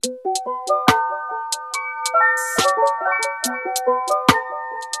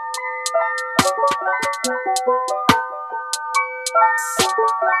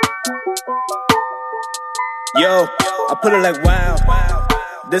Yo, I put it like wow,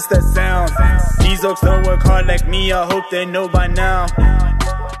 this that sound. These oaks don't work hard like me, I hope they know by now.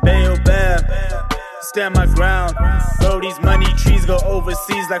 Bayo Bab, stand my ground. Bro, these money trees go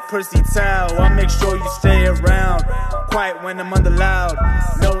overseas like Percy Tau. I make sure you stay around, quiet when I'm under loud.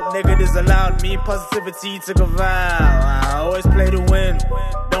 No negatives allowed, me positivity took a vow. I always play to win,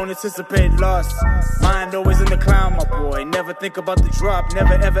 don't anticipate loss. Mind always in the clown, my boy. Never think about the drop,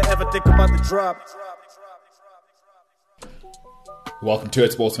 never ever ever think about the drop. Welcome to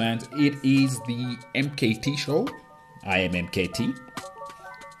it, sports fans. It is the MKT show. I am MKT.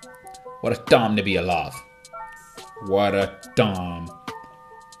 What a time to be alive. What a time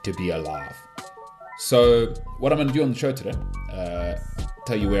to be alive. So, what I'm going to do on the show today,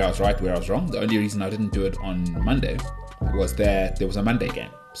 tell you where I was right, where I was wrong. The only reason I didn't do it on Monday was that there was a Monday game.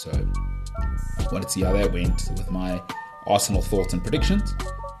 So, I wanted to see how that went with my Arsenal thoughts and predictions.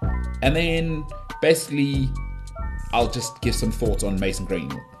 And then, basically, I'll just give some thoughts on Mason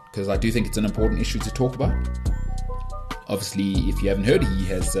Greenwood, because I do think it's an important issue to talk about. Obviously, if you haven't heard, he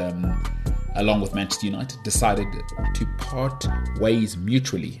has, along with Manchester United, decided to part ways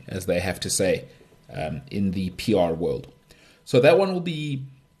mutually, as they have to say, in the PR world. So that one will be,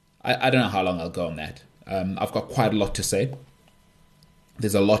 I don't know how long I'll go on that. I've got quite a lot to say.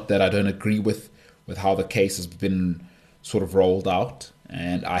 There's a lot that I don't agree with how the case has been sort of rolled out.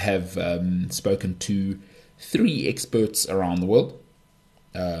 And I have spoken to 3 experts around the world.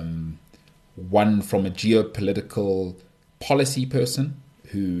 One from a geopolitical policy person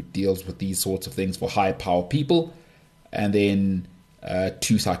who deals with these sorts of things for high power people, and then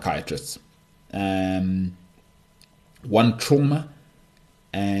 2 psychiatrists. One trauma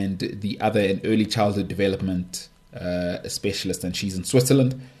and the other an early childhood development specialist, and she's in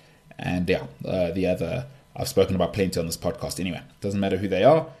Switzerland. And the other I've spoken about plenty on this podcast. Anyway, doesn't matter who they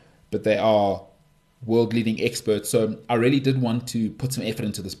are, but they are world-leading experts. So I really did want to put some effort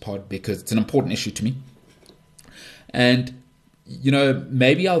into this pod because it's an important issue to me. And,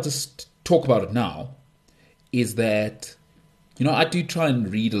 maybe I'll just talk about it now, is that, I do try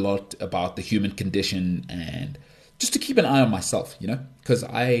and read a lot about the human condition and just to keep an eye on myself, because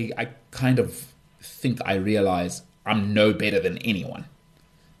I kind of think I realize I'm no better than anyone,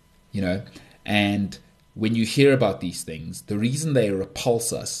 and when you hear about these things, the reason they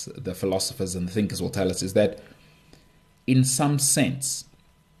repulse us, the philosophers and the thinkers will tell us, is that in some sense,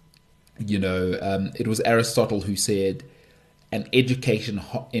 it was Aristotle who said an education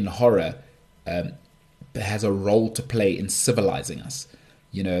in horror has a role to play in civilizing us.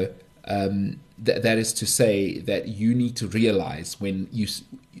 That is to say that you need to realize when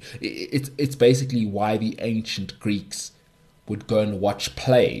it's basically why the ancient Greeks would go and watch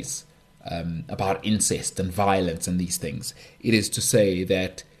plays about incest and violence and these things. It is to say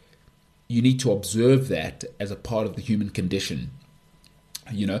that you need to observe that as a part of the human condition,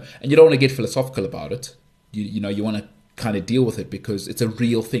 and you don't want to get philosophical about it. You want to kind of deal with it because it's a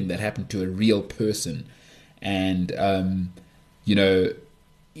real thing that happened to a real person. And,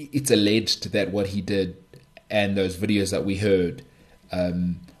 it's alleged that what he did and those videos that we heard,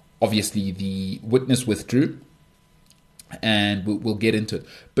 obviously the witness withdrew. And we'll get into it.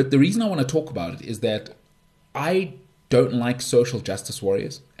 But the reason I want to talk about it is that I don't like social justice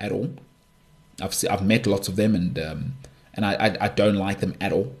warriors at all. I've met lots of them, and I don't like them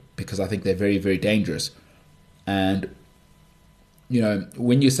at all because I think they're very, very dangerous. And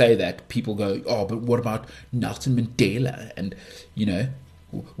when you say that, people go, "Oh, but what about Nelson Mandela? And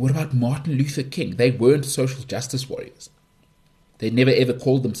what about Martin Luther King? They weren't social justice warriors. They never ever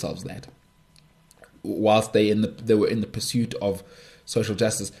called themselves that." Whilst they were in the pursuit of social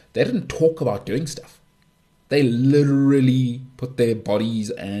justice, they didn't talk about doing stuff. They literally put their bodies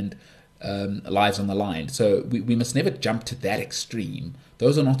and lives on the line. So we must never jump to that extreme.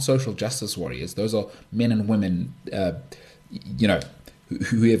 Those are not social justice warriors. Those are men and women,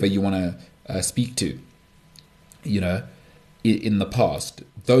 whoever you want to speak to. In the past,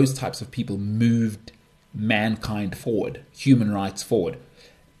 those types of people moved mankind forward, human rights forward,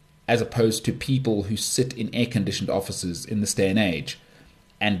 as opposed to people who sit in air-conditioned offices in this day and age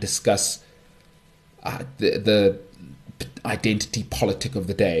and discuss the identity politic of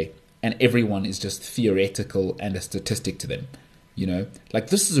the day, and everyone is just theoretical and a statistic to them. Like,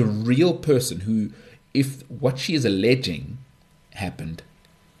 this is a real person who, if what she is alleging happened,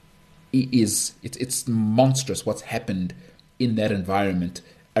 it's monstrous what's happened in that environment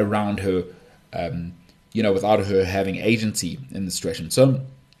around her, without her having agency in the situation. So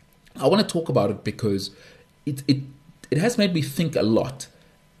I want to talk about it because it has made me think a lot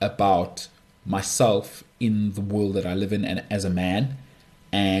about myself in the world that I live in and as a man,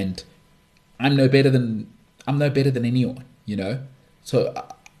 and I'm no better than anyone, you know. So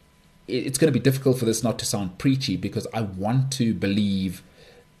it's going to be difficult for this not to sound preachy, because I want to believe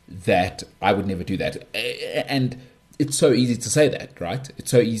that I would never do that. And it's so easy to say that, right? It's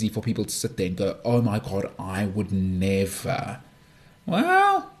so easy for people to sit there and go, oh my God, I would never.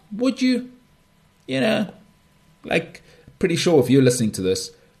 Well, would you? You know, like, pretty sure if you're listening to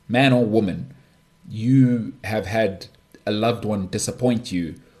this, man or woman, you have had a loved one disappoint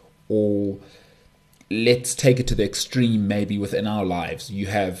you, or let's take it to the extreme, maybe within our lives, you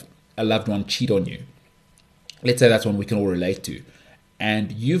have a loved one cheat on you. Let's say that's one we can all relate to.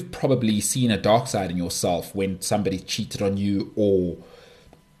 And you've probably seen a dark side in yourself when somebody cheated on you, or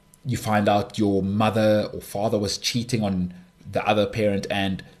you find out your mother or father was cheating on the other parent,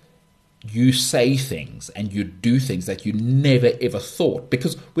 and you say things and you do things that you never ever thought,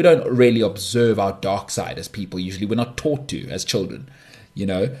 because we don't really observe our dark side as people. Usually we're not taught to as children, you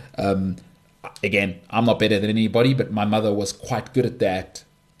know. Again, I'm not better than anybody, but my mother was quite good at that,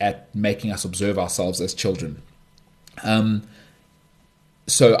 at making us observe ourselves as children.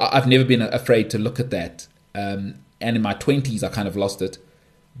 So I've never been afraid to look at that. And in my 20s, I kind of lost it.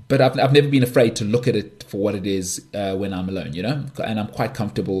 But I've never been afraid to look at it for what it is when I'm alone, you know. And I'm quite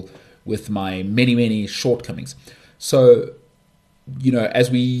comfortable with my many, many shortcomings. So, you know,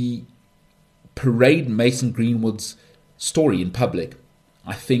 as we parade Mason Greenwood's story in public,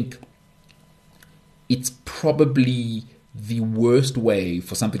 I think it's probably the worst way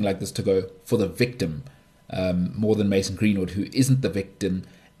for something like this to go for the victim, more than Mason Greenwood, who isn't the victim,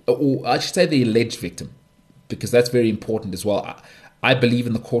 or I should say the alleged victim, because that's very important as well. I believe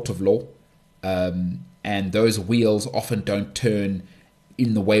in the court of law, and those wheels often don't turn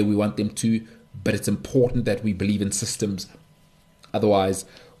in the way we want them to, but it's important that we believe in systems. Otherwise,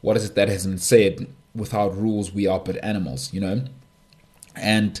 what is it that has been said? Without rules, we are but animals, you know?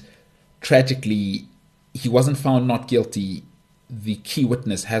 And tragically, he wasn't found not guilty. The key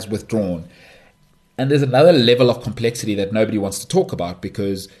witness has withdrawn. And there's another level of complexity that nobody wants to talk about,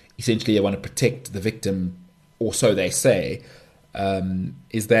 because essentially they want to protect the victim, or so they say,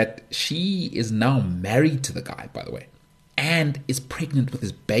 is that she is now married to the guy, by the way, and is pregnant with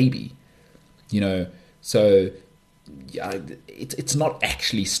his baby. You know, so yeah, it's not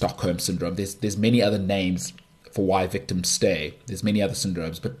actually Stockholm Syndrome. There's many other names for why victims stay. There's many other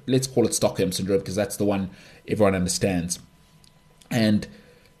syndromes, but let's call it Stockholm Syndrome because that's the one everyone understands. And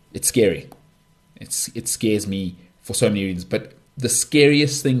it's scary. It scares me for so many reasons. But the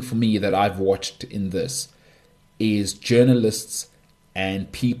scariest thing for me that I've watched in this is journalists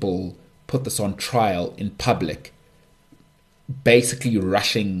and people put this on trial in public, basically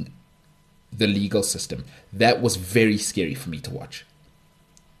rushing the legal system. That was very scary for me to watch.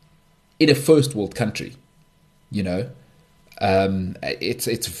 In a first world country, you know,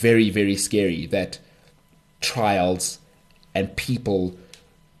 it's very, very scary that trials and people,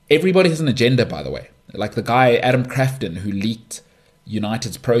 everybody has an agenda, by the way. Like the guy, Adam Crafton, who leaked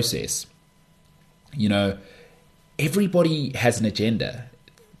United's process, you know, everybody has an agenda.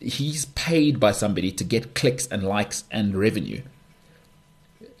 He's paid by somebody to get clicks and likes and revenue.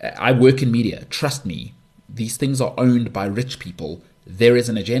 I work in media. Trust me, these things are owned by rich people. There is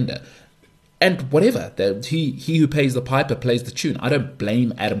an agenda. And whatever, he who pays the piper plays the tune. I don't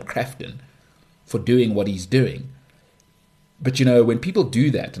blame Adam Crafton for doing what he's doing. But, you know, when people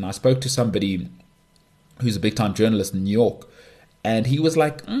do that, and I spoke to somebody who's a big-time journalist in New York, and he was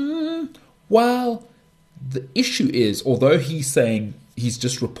like, well, the issue is, although he's saying he's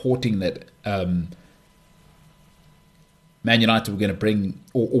just reporting that Man United were going to bring,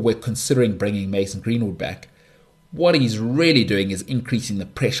 or we're considering bringing Mason Greenwood back, what he's really doing is increasing the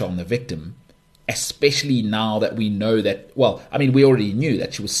pressure on the victim, especially now that we know that, well, I mean, we already knew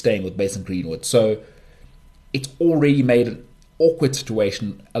that she was staying with Mason Greenwood. So it's already made an awkward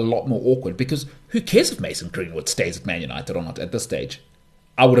situation a lot more awkward, because who cares if Mason Greenwood stays at Man United or not at this stage?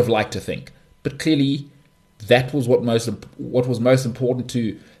 I would have liked to think. But clearly, that was what was most important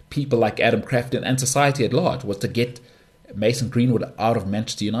to people like Adam Crafton and society at large, was to get Mason Greenwood out of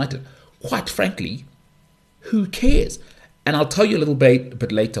Manchester United. Quite frankly, who cares? And I'll tell you a little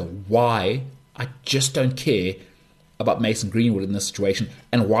bit later why I just don't care about Mason Greenwood in this situation,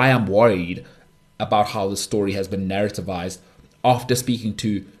 and why I'm worried about how the story has been narrativized after speaking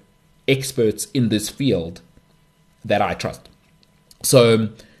to experts in this field that I trust. So,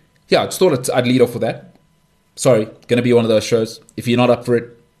 yeah, I just thought I'd lead off with that. Sorry, going to be one of those shows. If you're not up for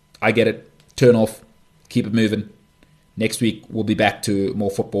it, I get it. Turn off, keep it moving. Next week, we'll be back to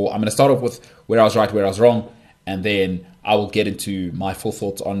more football. I'm going to start off with where I was right, where I was wrong, and then I will get into my full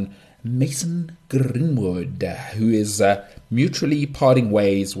thoughts on Mason Greenwood, who is mutually parting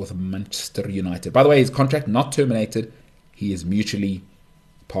ways with Manchester United. By the way, his contract not terminated. He is mutually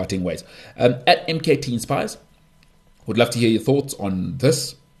parting ways. At MKT Inspires, would love to hear your thoughts on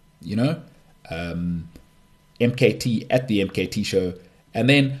this. MKT at the MKT show, and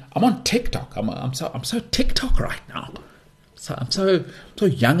then I'm on TikTok. I'm so TikTok right now. So I'm so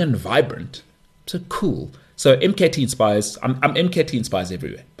young and vibrant, so cool. So MKT Inspires. I'm MKT Inspires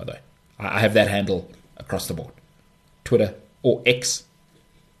everywhere. By the way, I have that handle across the board: Twitter or X,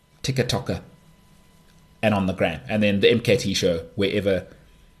 TikToker, and on the gram. And then the MKT show wherever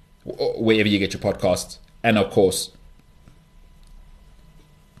you get your podcasts, and of course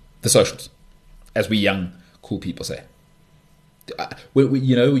the socials, as we young cool people say.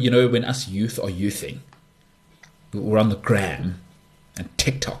 When us youth are youthing, we're on the gram and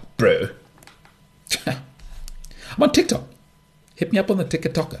TikTok, bro. I'm on TikTok. Hit me up on the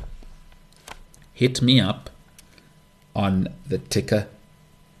TikToker. Hit me up on the TikToker.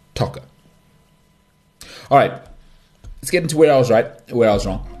 All right, let's get into where I was right, where I was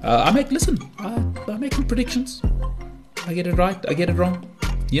wrong. I'm making predictions. I get it right, I get it wrong.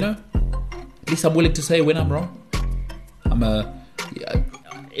 At least I'm willing to say when I'm wrong.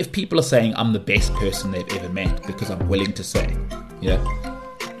 If people are saying I'm the best person they've ever met because I'm willing to say,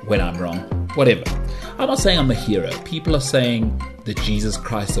 when I'm wrong, whatever. I'm not saying I'm the hero. People are saying the Jesus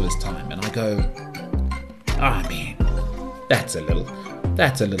Christ of his time, and I go, that's a little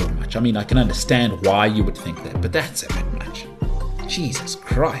much. I can understand why you would think that, but that's a bit much. Jesus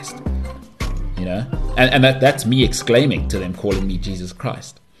Christ, and that's me exclaiming to them, calling me Jesus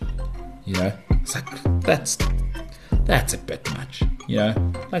Christ. It's like that's a bit much.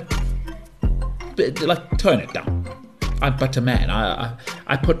 Tone it down. I'm but a man.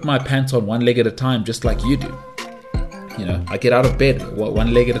 I put my pants on one leg at a time, just like you do. I get out of bed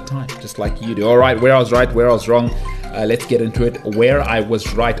one leg at a time, just like you do. All right, where I was right, where I was wrong. Let's get into it. Where I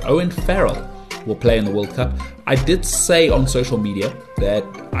was right, Owen Farrell will play in the World Cup. I did say on social media that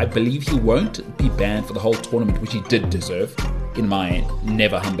I believe he won't be banned for the whole tournament, which he did deserve, in my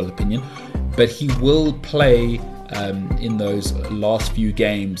never humble opinion. But he will play in those last few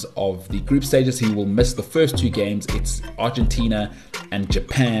games of the group stages. He will miss the first two games. It's Argentina and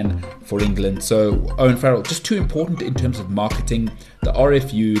Japan for England. So Owen Farrell, just too important in terms of marketing. The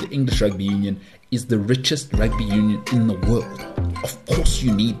RFU, the English Rugby Union, is the richest rugby union in the world. Of course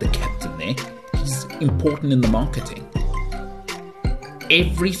you need the captain there. He's important in the marketing.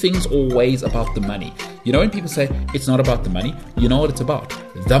 Everything's always about the money. When people say it's not about the money, you know what it's about?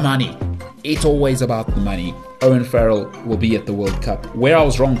 The money. It's always about the money. Owen Farrell will be at the World Cup. Where I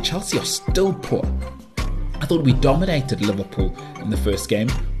was wrong, Chelsea are still poor. I thought we dominated Liverpool in the first game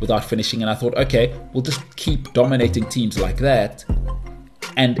without finishing, and I thought, okay, we'll just keep dominating teams like that.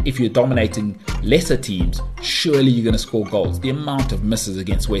 And if you're dominating lesser teams, surely you're going to score goals. The amount of misses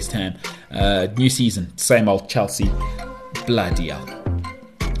against West Ham. New season, same old Chelsea. Bloody hell.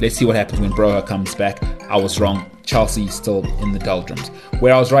 Let's see what happens when Broha comes back. I was wrong. Chelsea still in the doldrums.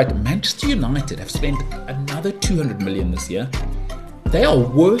 Where I was right, Manchester United have spent another 200 million this year. They are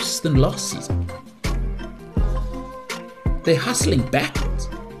worse than last season. They're hustling backwards.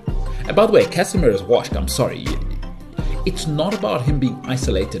 And by the way, Casemiro is washed. I'm sorry. It's not about him being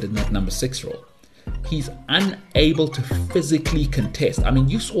isolated in that number 6 role. He's unable to physically contest.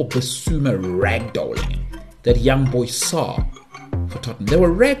 You saw Basuma ragdolling him. That young boy Sarr for Tottenham. They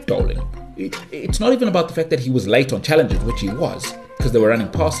were ragdolling him. It's not even about the fact that he was late on challenges, which he was, because they were running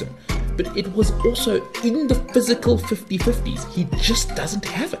past him. But it was also in the physical 50-50s. He just doesn't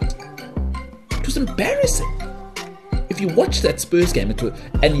have it. It was embarrassing. If you watch that Spurs game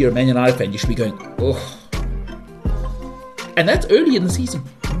and you're a Man United fan, you should be going, ugh. And that's early in the season.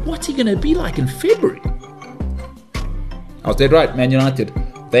 What's he going to be like in February? I was dead right, Man United.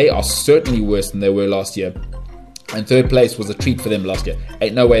 They are certainly worse than they were last year. And third place was a treat for them last year.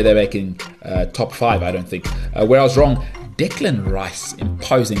 Ain't no way they're making top 5, I don't think. Where I was wrong, Declan Rice,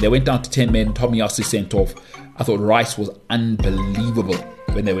 imposing. They went down to 10 men. Tomiyasu sent off. I thought Rice was unbelievable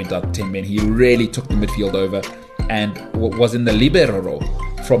when they went down to 10 men. He really took the midfield over and was in the libero role,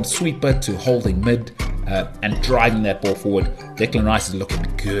 from sweeper to holding mid and driving that ball forward. Declan Rice is looking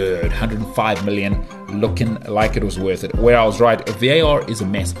good. 105 million, looking like it was worth it. Where I was right, VAR is a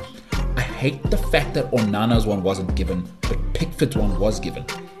mess. I hate the fact that Onana's one wasn't given, but Pickford's one was given.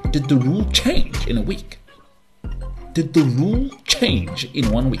 Did the rule change in a week? Did the rule change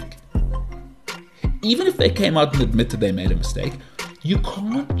in 1 week? Even if they came out and admitted they made a mistake, you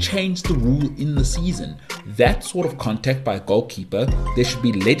can't change the rule in the season. That sort of contact by a goalkeeper, there should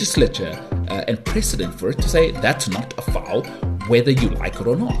be legislature and precedent for it to say that's not a foul, whether you like it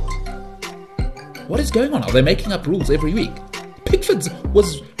or not. What is going on? Are they making up rules every week? Pickford's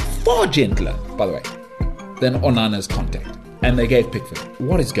was far gentler, by the way, than Onana's contact. And they gave Pickford.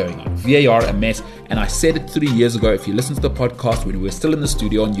 What is going on? VAR, a mess. And I said it 3 years ago. If you listen to the podcast when we were still in the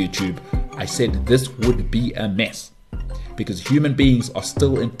studio on YouTube, I said this would be a mess. Because human beings are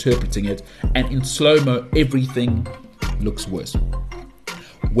still interpreting it. And in slow-mo, everything looks worse.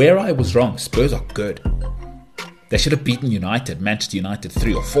 Where I was wrong, Spurs are good. They should have beaten Manchester United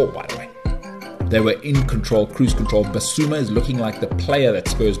 3 or 4, by the way. They were in control, cruise control. Basuma is looking like the player that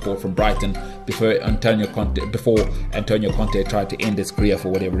Spurs bought from Brighton before Antonio Conte tried to end his career for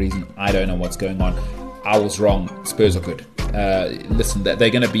whatever reason. I don't know what's going on. I was wrong. Spurs are good. Listen, they're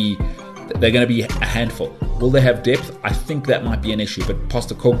going to be a handful. Will they have depth? I think that might be an issue. But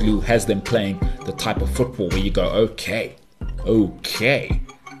Postecoglou has them playing the type of football where you go, okay.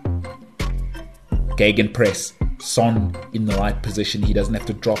 Gegenpress. Son in the right position. He doesn't have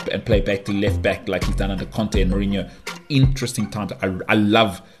to drop and play back to left back like he's done under Conte and Mourinho. Interesting times. I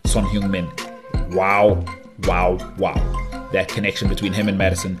love Son Heung-min. Wow. That connection between him and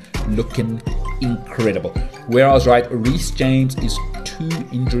Maddison looking incredible. Where I was right, Reece James is too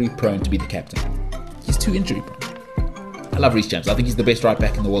injury prone to be the captain. He's too injury prone. I love Reece James. I think he's the best right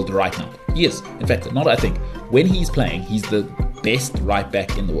back in the world right now. He is. In fact, not I think. When he's playing, he's the best right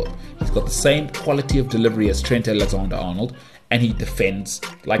back in the world. He's got the same quality of delivery as Trent Alexander-Arnold, and he defends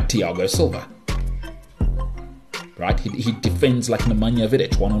like Thiago Silva. Right? He defends like Nemanja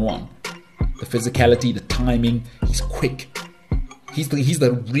Vidic one-on-one. The physicality, the timing, he's quick. He's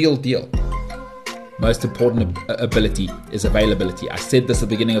the real deal. Most important ability is availability. I said this at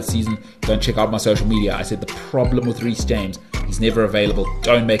the beginning of the season. Go and check out my social media. I said the problem with Reece James, he's never available.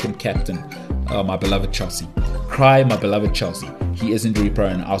 Don't make him captain. Oh, my beloved Chelsea. Cry, my beloved Chelsea. He is injury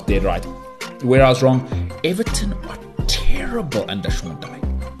prone. I was dead right. Where I was wrong, Everton are terrible under Sean Dyche.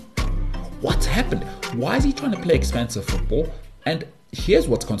 What's happened? Why is he trying to play expansive football? And here's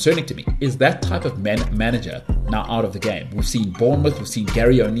what's concerning to me, is that type of manager now out of the game. We've seen Bournemouth, we've seen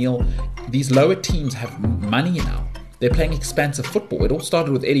Gary O'Neill. These lower teams have money now. They're playing expansive football. It all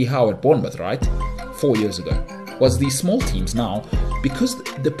started with Eddie Howe at Bournemouth, right? 4 years ago. Was these small teams now, because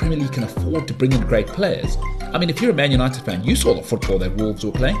the Premier League can afford to bring in great players. I mean, if you're a Man United fan, you saw the football that Wolves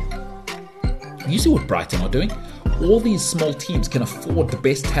were playing. You see what Brighton are doing. All these small teams can afford the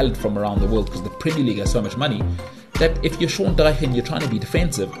best talent from around the world because the Premier League has so much money that if you're Sean Dyche and you're trying to be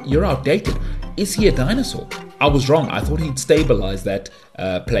defensive, you're outdated. Is he a dinosaur? I was wrong. I thought he'd stabilize that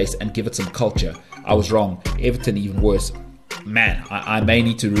place and give it some culture. I was wrong. Everton even worse. Man, I may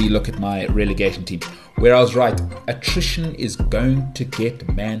need to relook at my relegation team. Where I was right, attrition is going to get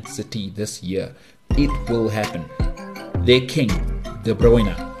Man City this year. It will happen. Their king, De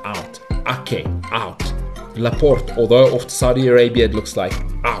Bruyne, out. Ake, out. Laporte, although off to Saudi Arabia it looks like,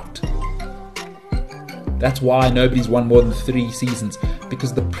 out. That's why nobody's won more than 3 seasons,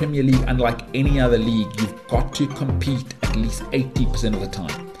 because the Premier League, unlike any other league, you've got to compete at least 80% of the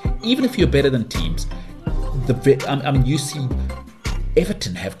time. Even if you're better than teams, you see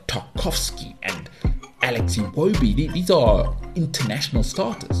Everton have Tarkowski and Alex Iwobi. These are international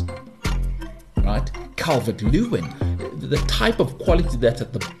starters, right? Calvert-Lewin, the type of quality that's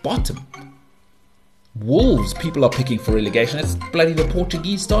at the bottom. Wolves, people are picking for relegation. It's bloody the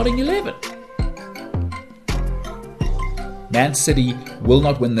Portuguese starting 11. Man City will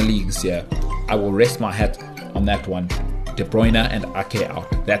not win the league this year. I will rest my hat on that one. De Bruyne and Ake out.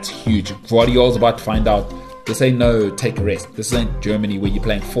 That's huge. Guardiola's about to find out. This ain't no take a rest. This ain't Germany where you're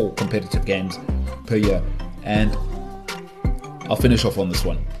playing 4 competitive games per year. And I'll finish off on this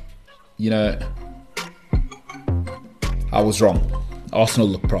one. You know, I was wrong. Arsenal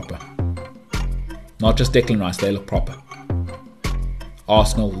look proper. Not just Declan Rice, they look proper.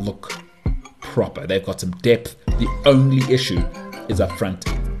 Arsenal look proper. They've got some depth. The only issue is up front,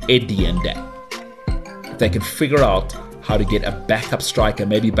 Eddie and Dan. If they can figure out how to get a backup striker,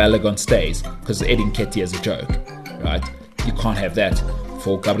 maybe Balogun stays, because Eddie Nketiah is a joke, right? You can't have that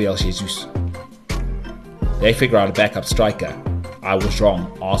for Gabriel Jesus. They figure out a backup striker. I was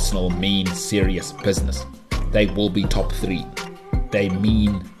wrong. Arsenal mean serious business. They will be top 3. They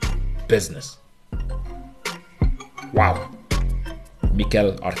mean business. Wow.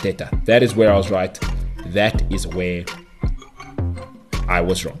 Mikel Arteta. That is where I was right. That is where I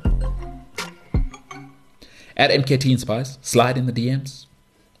was wrong. At MKT Inspires, slide in the DMs.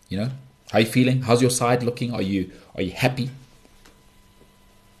 You know, how are you feeling? How's your side looking? Are you happy?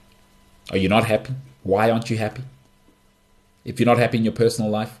 Are you not happy? Why aren't you happy? If you're not happy in your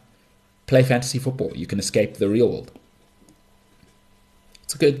personal life, play fantasy football. You can escape the real world.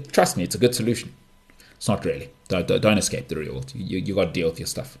 Trust me, it's a good solution. It's not really. Don't escape the real world. You got to deal with your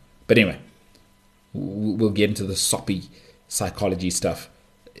stuff. But anyway, We'll get into the soppy psychology stuff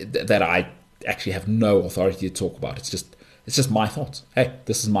that I actually have no authority to talk about. It's just my thoughts. Hey,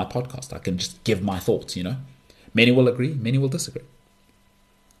 this is my podcast. I can just give my thoughts, Many will agree, many will disagree.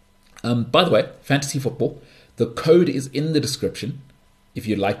 By the way, fantasy football, the code is in the description if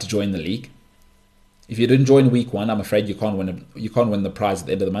you'd like to join the league. If you didn't join week 1, I'm afraid you can't win the prize at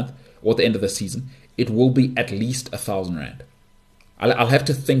the end of the month or at the end of the season. It will be at least 1,000 Rand. I'll have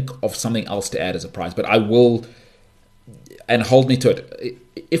to think of something else to add as a prize, but I will, and hold me to it.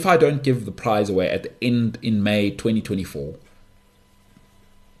 If I don't give the prize away at the end in May 2024,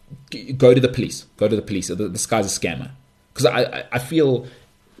 go to the police. Go to the police. This guy's a scammer. Because I feel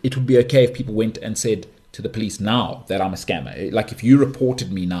it would be okay if people went and said to the police now that I'm a scammer. Like if you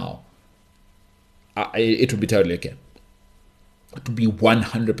reported me now, it would be totally okay. It would be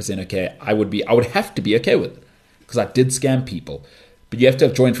 100% okay. I would have to be okay with it because I did scam people. But you have to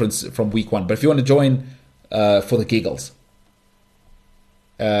have joined from week 1. But if you want to join for the giggles,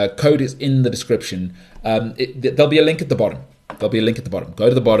 code is in the description. There'll be a link at the bottom. Go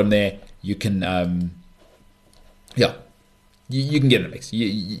to the bottom there. You can, you can get in the mix.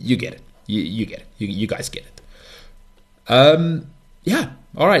 You get it. You get it. You guys get it. All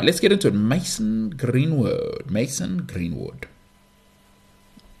right, let's get into it. Mason Greenwood.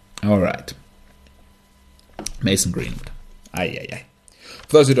 All right. Mason Greenwood. Aye.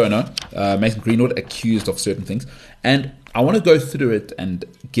 For those who don't know, Mason Greenwood accused of certain things. And I want to go through it and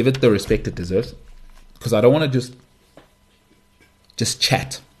give it the respect it deserves. Because I don't want to just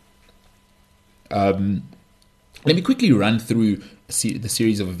chat. Let me quickly run through the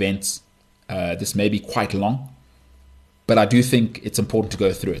series of events. This may be quite long, but I do think it's important to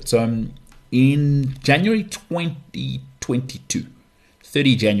go through it. So in January 2022,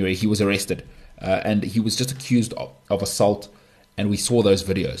 30 January, he was arrested. And he was just accused of assault. And we saw those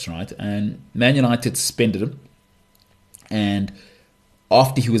videos, right? And Man United suspended him. And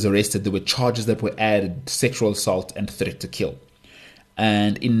after he was arrested, there were charges that were added: sexual assault and threat to kill.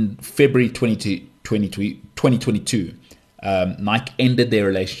 And in February 2022, Nike ended their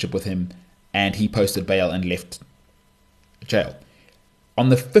relationship with him, and he posted bail and left jail. On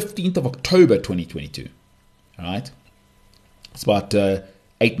the 15th of October 2022, all right, it's about 8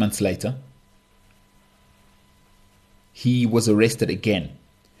 months later, he was arrested again.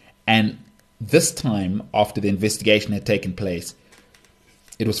 And this time, after the investigation had taken place,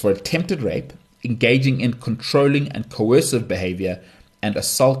 it was for attempted rape, engaging in controlling and coercive behavior, and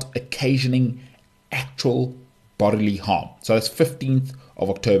assault occasioning actual bodily harm. So that's 15th of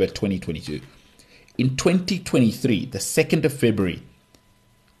October 2022. In 2023, the 2nd of February,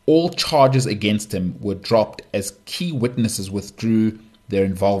 all charges against him were dropped as key witnesses withdrew their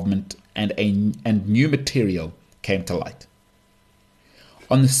involvement and new material came to light.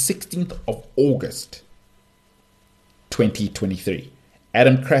 On the 16th of August 2023,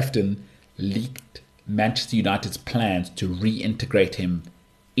 Adam Crafton leaked Manchester United's plans to reintegrate him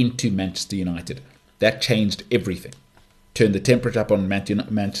into Manchester United. That changed everything. Turned the temperature up on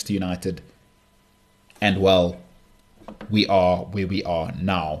Manchester United. And well, we are where we are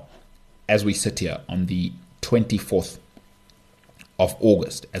now as we sit here on the 24th of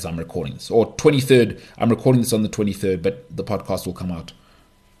August as I'm recording this. Or 23rd. I'm recording this on the 23rd, but the podcast will come out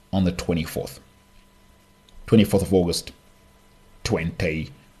on the 24th. 24th of August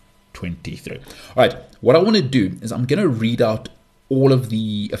 2023. All right, what I want to do is I'm going to read out all of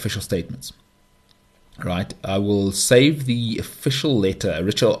the official statements. All right, I will save the official letter,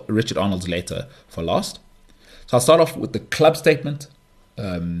 Richard Arnold's letter, for last. So I'll start off with the club statement.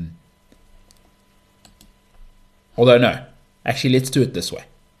 Although, no, actually, let's do it this way.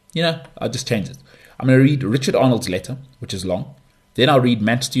 I'll just change it. I'm going to read Richard Arnold's letter, which is long. Then I'll read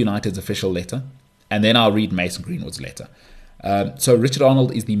Manchester United's official letter. And then I'll read Mason Greenwood's letter. So Richard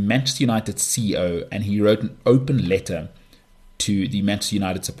Arnold is the Manchester United CEO, and he wrote an open letter to the Manchester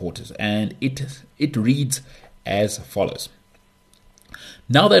United supporters. And it reads as follows.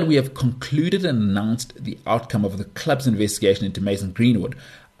 Now that we have concluded and announced the outcome of the club's investigation into Mason Greenwood,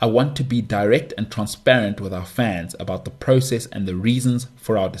 I want to be direct and transparent with our fans about the process and the reasons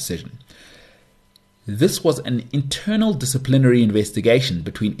for our decision. This was an internal disciplinary investigation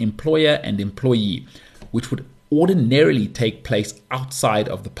between employer and employee, which would ordinarily take place outside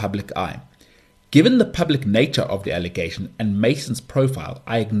of the public eye. Given the public nature of the allegation and Mason's profile,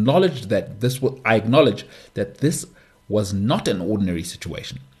 I acknowledge that this was not an ordinary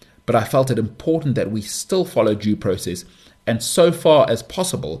situation, but I felt it important that we still follow due process and, so far as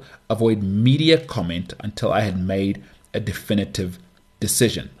possible, avoid media comment until I had made a definitive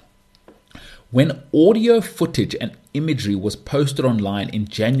decision. When audio footage and imagery was posted online in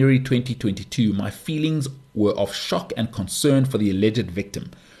January 2022, my feelings were of shock and concern for the alleged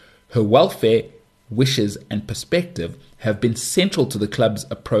victim. Her welfare, wishes, and perspective have been central to the club's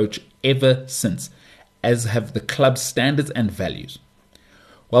approach ever since, as have the club's standards and values.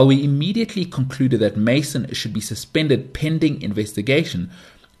 While we immediately concluded that Mason should be suspended pending investigation,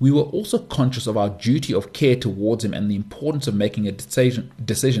 we were also conscious of our duty of care towards him and the importance of making a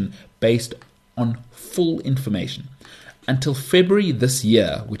decision based on full information. Until February this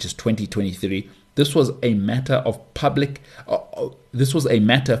year, which is 2023, this was a matter for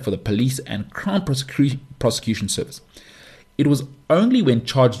the police and Crown Prosecution Service. It was only when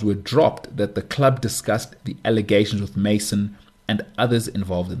charges were dropped that the club discussed the allegations with Mason and others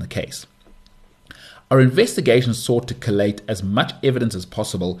involved in the case. Our investigation sought to collate as much evidence as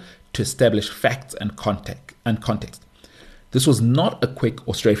possible to establish facts and context. This was not a quick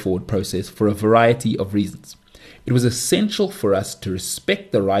or straightforward process for a variety of reasons. It was essential for us to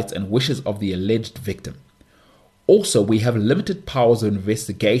respect the rights and wishes of the alleged victim. Also, we have limited powers of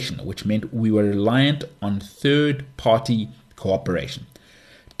investigation, which meant we were reliant on third-party cooperation.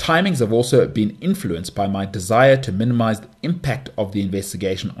 Timings have also been influenced by my desire to minimize the impact of the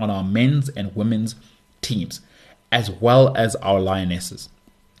investigation on our men's and women's teams, as well as our lionesses.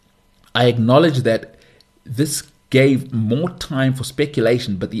 I acknowledge that this gave more time for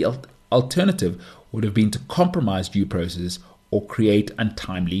speculation, but the alternative would have been to compromise due process or create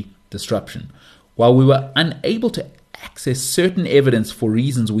untimely disruption. While we were unable to access certain evidence for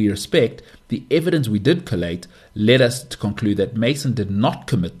reasons we respect, the evidence we did collate led us to conclude that Mason did not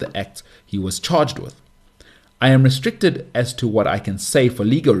commit the acts he was charged with. I am restricted as to what I can say for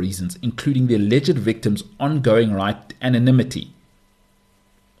legal reasons, including the alleged victim's ongoing right to anonymity.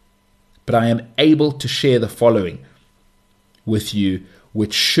 But I am able to share the following with you,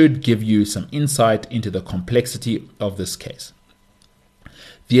 which should give you some insight into the complexity of this case.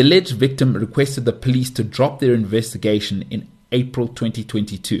 The alleged victim requested the police to drop their investigation in April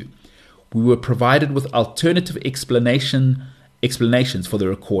 2022. We were provided with alternative explanations for the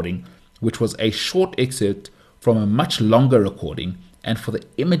recording, which was a short excerpt from a much longer recording, and for the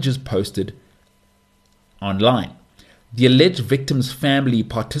images posted online. The alleged victim's family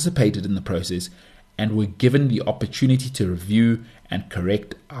participated in the process and were given the opportunity to review and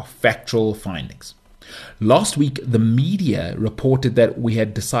correct our factual findings. Last week, the media reported that we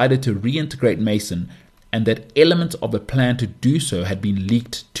had decided to reintegrate Mason and that elements of a plan to do so had been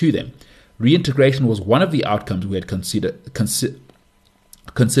leaked to them. Reintegration was one of the outcomes we had considered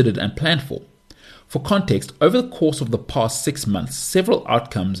and planned for. For context, over the course of the past 6 months, several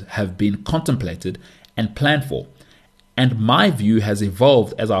outcomes have been contemplated and planned for, and my view has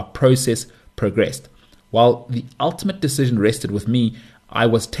evolved as our process progressed. While the ultimate decision rested with me, I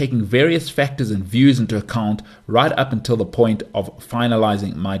was taking various factors and views into account right up until the point of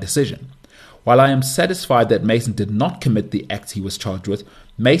finalizing my decision. While I am satisfied that Mason did not commit the acts he was charged with,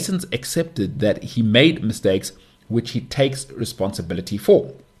 Mason's accepted that he made mistakes which he takes responsibility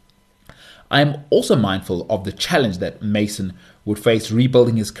for. I am also mindful of the challenge that Mason would face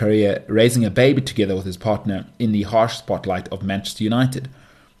rebuilding his career, raising a baby together with his partner in the harsh spotlight of Manchester United.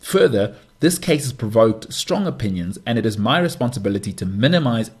 Further, this case has provoked strong opinions, and it is my responsibility to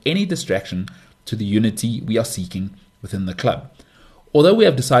minimize any distraction to the unity we are seeking within the club. Although we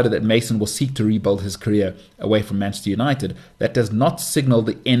have decided that Mason will seek to rebuild his career away from Manchester United, that does not signal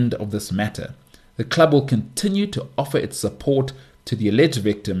the end of this matter. The club will continue to offer its support to the alleged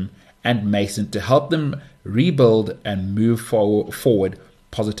victim and Mason to help them rebuild and move forward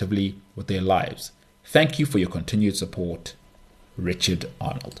positively with their lives. Thank you for your continued support, Richard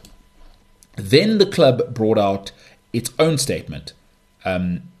Arnold. Then the club brought out its own statement,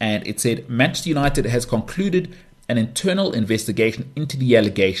 and it said, Manchester United has concluded an internal investigation into the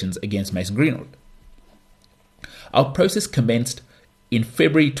allegations against Mason Greenwood. Our process commenced in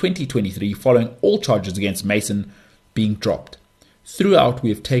February 2023 following all charges against Mason being dropped. Throughout, we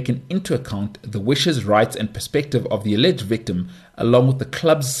have taken into account the wishes, rights, and perspective of the alleged victim along with the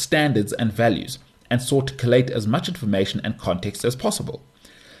club's standards and values, and sought to collate as much information and context as possible.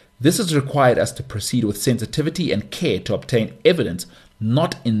 This has required us to proceed with sensitivity and care to obtain evidence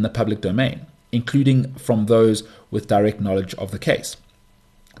not in the public domain, including from those with direct knowledge of the case.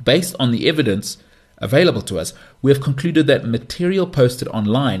 Based on the evidence available to us, we have concluded that material posted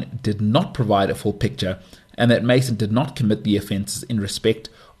online did not provide a full picture and that Mason did not commit the offences in respect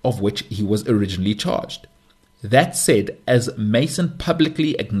of which he was originally charged. That said, as Mason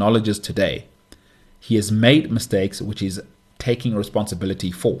publicly acknowledges today, he has made mistakes which he is taking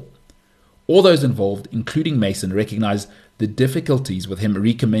responsibility for. All those involved, including Mason, recognize the difficulties with him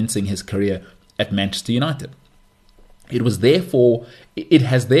recommencing his career at Manchester United. It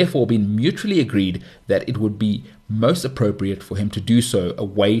has therefore been mutually agreed that it would be most appropriate for him to do so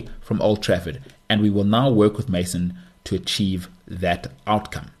away from Old Trafford, and we will now work with Mason to achieve that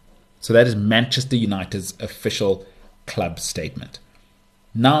outcome. So that is Manchester United's official club statement.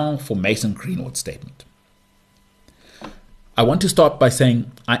 Now for Mason Greenwood's statement. I want to start by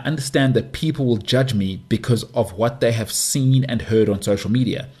saying I understand that people will judge me because of what they have seen and heard on social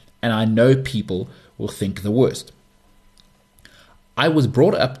media, and I know people will think the worst. I was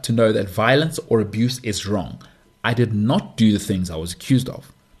brought up to know that violence or abuse is wrong. I did not do the things I was accused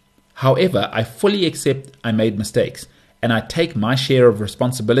of. However, I fully accept I made mistakes, and I take my share of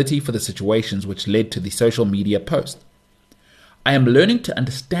responsibility for the situations which led to the social media post. I am learning to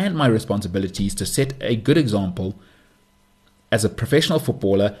understand my responsibilities to set a good example as a professional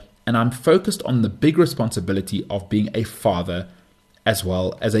footballer, and I'm focused on the big responsibility of being a father as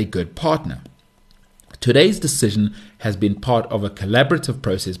well as a good partner. Today's decision has been part of a collaborative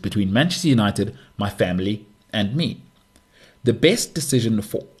process between Manchester United, my family, and me. The best decision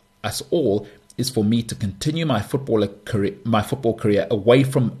for us all is for me to continue my football career away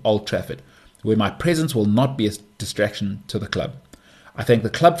from Old Trafford, where my presence will not be a distraction to the club. I thank the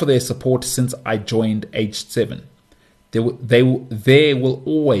club for their support since I joined aged 7. There will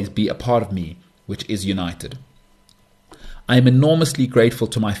always be a part of me which is United. I am enormously grateful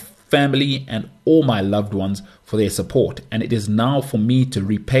to my family and all my loved ones for their support, and it is now for me to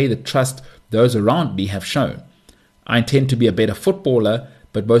repay the trust those around me have shown. I intend to be a better footballer,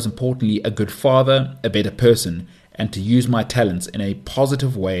 but most importantly, a good father, a better person, and to use my talents in a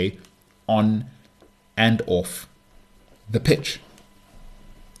positive way on and off the pitch.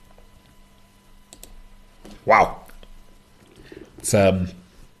 Wow. It's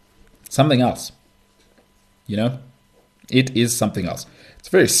something else. You know? It is something else. It's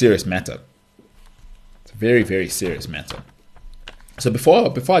a very serious matter. It's a very, very serious matter. So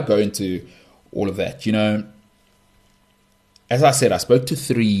before I go into all of that, you know, as I said, I spoke to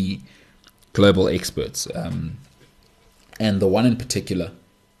 3 global experts. And the one in particular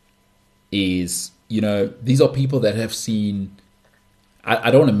is, you know, these are people that have seen, I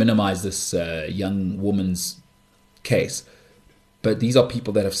don't want to minimize this young woman's case, but these are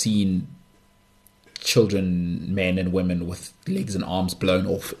people that have seen children, men and women with legs and arms blown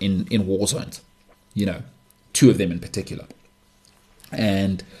off in war zones. You know, 2 of them in particular.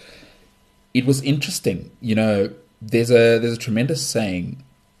 And it was interesting. You know, there's a tremendous saying,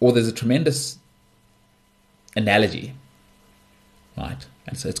 or there's a tremendous analogy, right?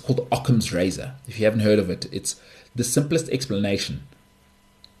 And so it's called Occam's razor. If you haven't heard of it, it's the simplest explanation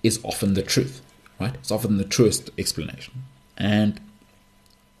is often the truth, right? It's often the truest explanation. And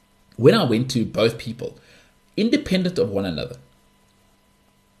when I went to both people, independent of one another,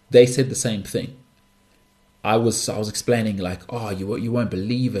 they said the same thing. I was explaining like, oh, you won't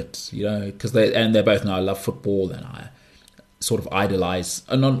believe it, you know, because they both know I love football and I sort of idolize,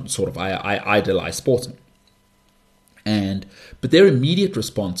 I idolize sportsmen. But their immediate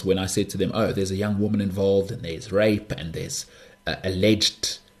response when I said to them, oh, there's a young woman involved and there's rape and there's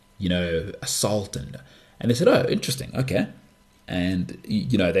alleged, you know, assault and they said, oh, interesting, okay. And,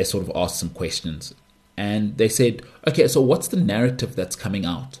 you know, they sort of asked some questions and they said, okay, so what's the narrative that's coming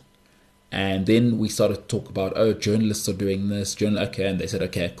out? And then we started to talk about, oh, journalists are doing this, okay. And they said,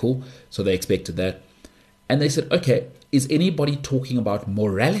 okay, cool. So they expected that. And they said, okay, is anybody talking about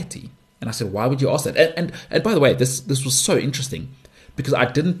morality? And I said, why would you ask that? And by the way, this was so interesting because I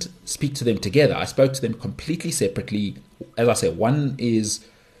didn't speak to them together. I spoke to them completely separately. As I said, one is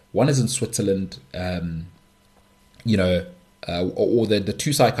in Switzerland, you know, or the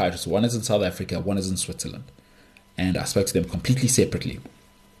 2 psychiatrists. One is in South Africa, one is in Switzerland. And I spoke to them completely separately.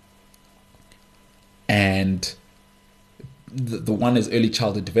 And the one is early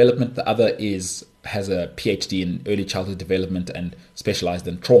childhood development. The other has a PhD in early childhood development and specialized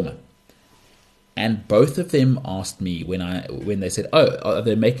in trauma. And both of them asked me when they said, oh, are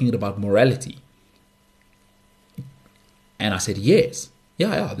they making it about morality? And I said, yes.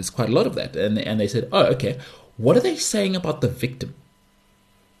 Yeah, there's quite a lot of that. And they said, oh, okay. What are they saying about the victim?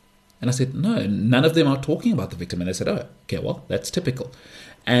 And I said, no, none of them are talking about the victim. And they said, oh, okay, well, that's typical.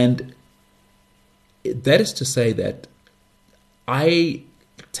 And that is to say that I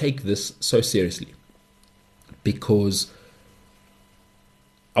take this so seriously because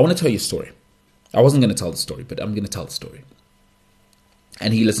I want to tell you a story. I wasn't going to tell the story, but I'm going to tell the story.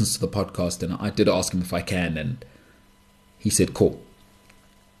 And he listens to the podcast, and I did ask him if I can, and he said, cool.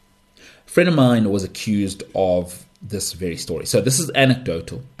 A friend of mine was accused of this very story. So this is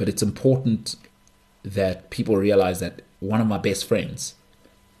anecdotal, but it's important that people realize that one of my best friends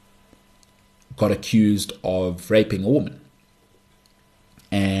got accused of raping a woman.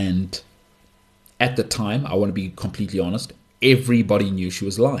 And at the time, I want to be completely honest, everybody knew she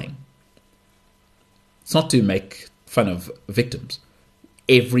was lying. It's not to make fun of victims.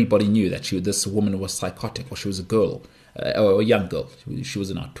 Everybody knew that this woman was psychotic, or she was a girl, or a young girl. She was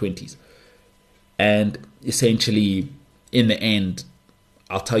in her 20s. And essentially, in the end,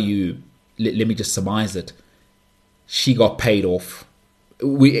 I'll tell you, let me just surmise it. She got paid off.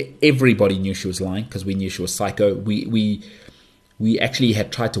 Everybody knew she was lying because we knew she was psycho. We actually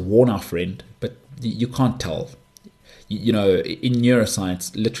had tried to warn our friend, but you can't tell. In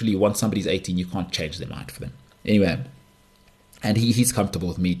neuroscience, literally once somebody's 18, you can't change their mind for them. Anyway, and he's comfortable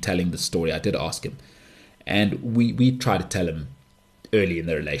with me telling the story. I did ask him. And we tried to tell him early in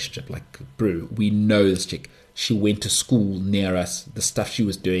the relationship, like, bro, we know this chick. She went to school near us. The stuff she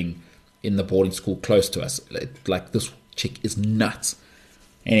was doing in the boarding school close to us, like, this chick is nuts.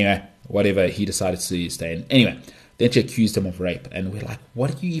 Anyway, whatever, he decided to stay in. Anyway, then she accused him of rape. And we're like,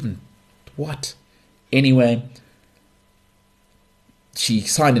 what? Anyway, she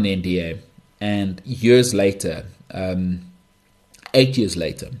signed an NDA. And years later, 8 years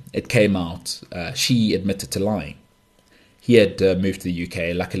later, it came out, she admitted to lying. He had moved to the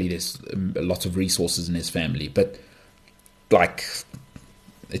UK. Luckily, there's lots of resources in his family. But, like,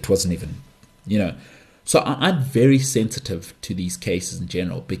 it wasn't even, So I'm very sensitive to these cases in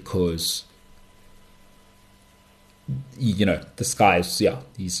general because, this guy's,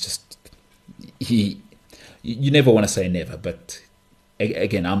 he's just, you never want to say never, but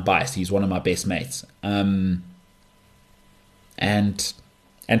again, I'm biased. He's one of my best mates. And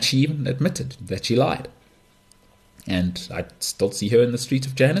she even admitted that she lied. And I still see her in the streets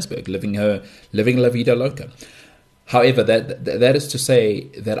of Johannesburg, living La Vida Loca. However, that is to say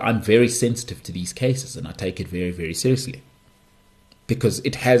that I'm very sensitive to these cases, and I take it very, very seriously. Because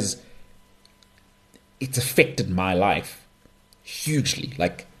it's affected my life hugely.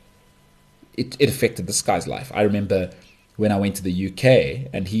 Like, it affected this guy's life. I remember when I went to the UK,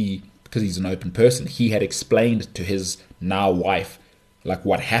 and because he's an open person, he had explained to his now wife, like,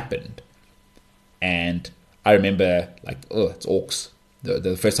 what happened. And I remember, like, it's Orcs.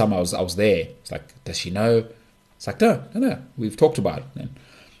 The first time I was there, it's like, does she know? It's like, no, we've talked about it.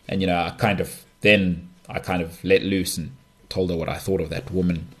 And I kind of let loose and told her what I thought of that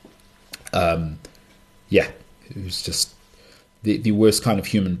woman. It was just the worst kind of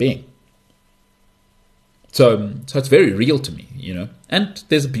human being. So it's very real to me, And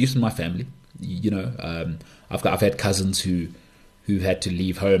there's abuse in my family, I've had cousins who had to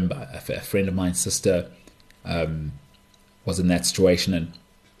leave home. A friend of mine's sister was in that situation. And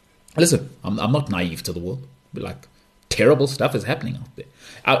listen, I'm not naive to the world, but, like, terrible stuff is happening out there.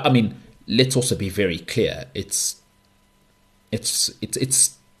 I mean, let's also be very clear. It's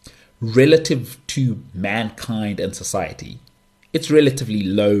relative to mankind and society. It's relatively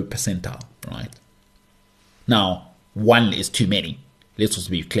low percentile, right? Now, one is too many. Let's also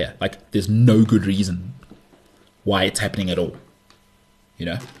be clear. Like, there's no good reason why it's happening at all.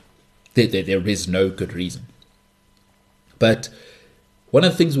 There is no good reason. But one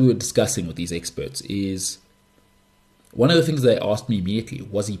of the things we were discussing with these experts is, one of the things they asked me immediately,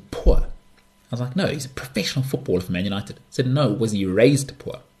 was he poor? I was like, no, he's a professional footballer for Man United. I said, no, was he raised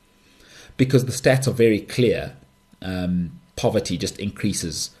poor? Because the stats are very clear. Poverty just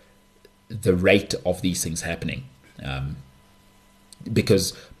increases the rate of these things happening.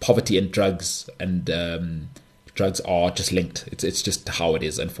 Because poverty and drugs are just linked. It's just how it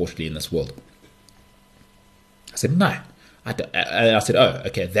is, unfortunately, in this world. I said, no. I said, oh,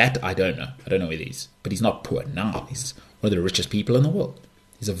 okay, that I don't know. I don't know where he is. But he's not poor now. He's one of the richest people in the world.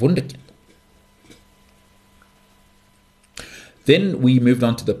 He's a wunderkind. Then we moved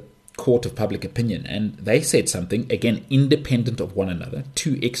on to the court of public opinion, and they said something, again, independent of one another.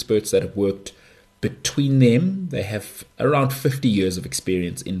 Two experts that have worked between them. They have around 50 years of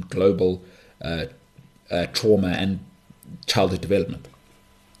experience in global trauma and childhood development.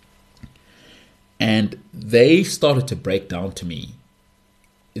 And they started to break down to me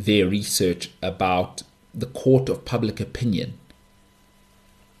their research about the court of public opinion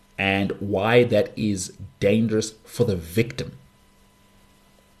and why that is dangerous for the victim.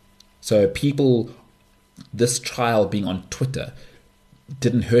 So this trial being on Twitter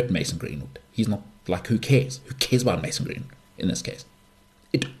didn't hurt Mason Greenwood. He's not, like, who cares? Who cares about Mason Greenwood in this case?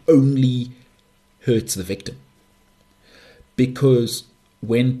 It only hurts the victim. Because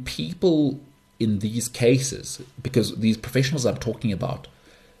when people in these cases, because these professionals I'm talking about,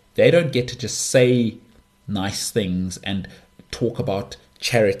 they don't get to just say nice things and talk about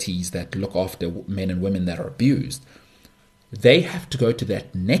charities that look after men and women that are abused. they have to go to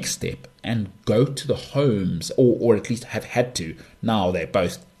that next step and go to the homes, or at least have had to. Now they're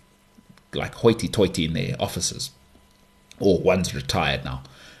both like hoity-toity in their offices, or one's retired now,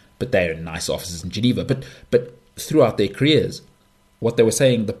 but they're in nice offices in Geneva. But throughout their careers, what they were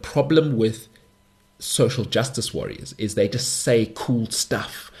saying, the problem with social justice warriors is they just say cool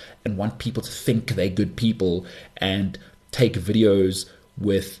stuff and want people to think they're good people and take videos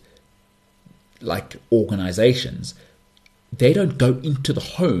with like organizations. They don't go into the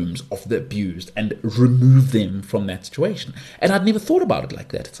homes of the abused and remove them from that situation. And I'd never thought about it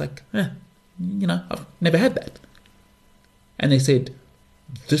like that. It's like, I've never had that. And they said,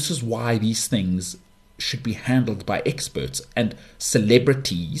 this is why these things should be handled by experts and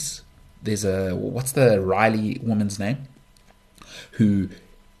celebrities. There's what's the Riley woman's name? Who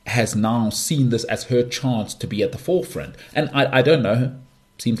has now seen this as her chance to be at the forefront. And I don't know her.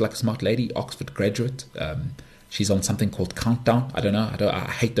 Seems like a smart lady, Oxford graduate. She's on something called Countdown. I don't know.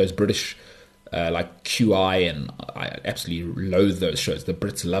 I hate those British, like QI, and I absolutely loathe those shows. The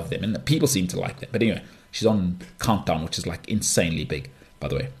Brits love them, and the people seem to like them. But anyway, she's on Countdown, which is like insanely big, by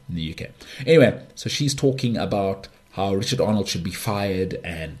the way, in the UK. Anyway, so she's talking about how Richard Arnold should be fired,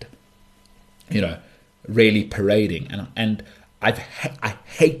 and really parading. And I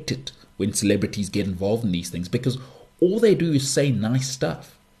hate it when celebrities get involved in these things, because all they do is say nice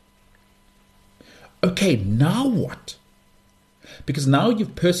stuff. Okay, now what? Because now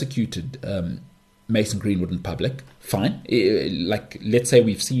you've persecuted Mason Greenwood in public. Fine. Like, let's say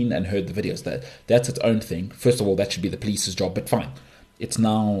we've seen and heard the videos. That's its own thing. First of all, that should be the police's job, but fine. It's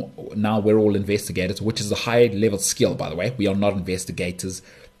now we're all investigators, which is a high-level skill, by the way. We are not investigators.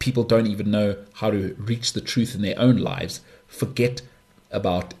 People don't even know how to reach the truth in their own lives. Forget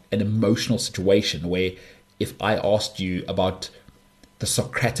about an emotional situation where if I asked you about the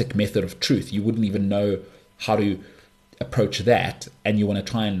Socratic method of truth, you wouldn't even know how to approach that, and you want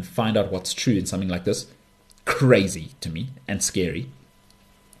to try and find out what's true in something like this. Crazy to me and scary.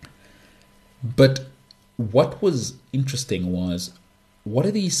 But what was interesting was, what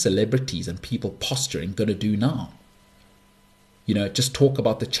are these celebrities and people posturing going to do now? Just talk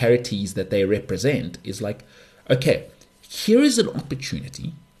about the charities that they represent is like, okay, here is an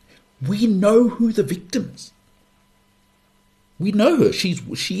opportunity. We know who the victim is. We know her.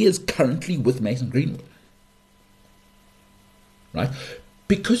 She is currently with Mason Greenwood. Right?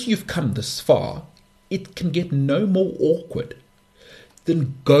 Because you've come this far, it can get no more awkward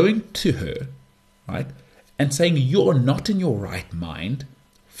than going to her, right, and saying you're not in your right mind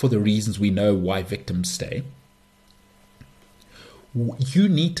for the reasons we know why victims stay. You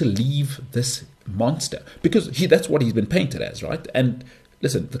need to leave this monster, because that's what he's been painted as, right? And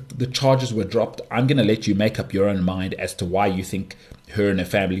listen, the charges were dropped. I'm going to let you make up your own mind as to why you think her and her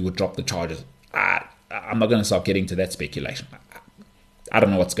family would drop the charges. I'm not going to start getting to that speculation. I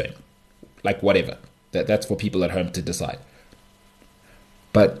don't know what's going on. Like, whatever. That's for people at home to decide.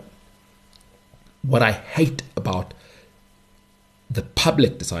 But what I hate about the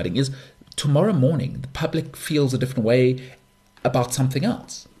public deciding is tomorrow morning the public feels a different way about something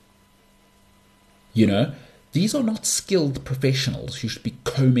else. These are not skilled professionals who should be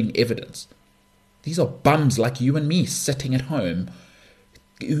combing evidence. These are bums like you and me sitting at home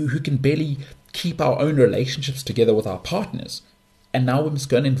who can barely keep our own relationships together with our partners. And now we must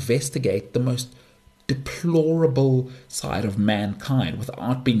go and investigate the most deplorable side of mankind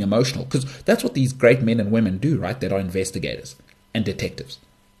without being emotional. Because that's what these great men and women do, right? That are investigators and detectives.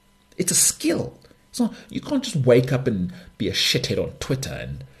 It's a skill. So you can't just wake up and be a shithead on Twitter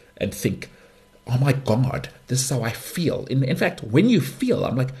and think, oh my God, this is how I feel. In fact, when you feel,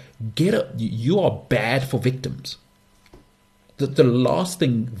 I'm like, get up. You are bad for victims. The last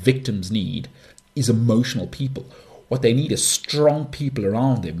thing victims need is emotional people. What they need is strong people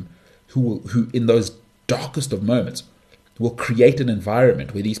around them who in those darkest of moments will create an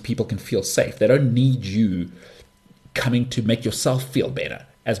environment where these people can feel safe. They don't need you coming to make yourself feel better,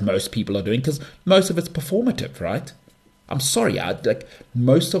 as most people are doing, because most of it's performative, right? I'm sorry,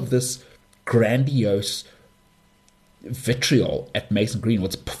 most of this grandiose vitriol at Mason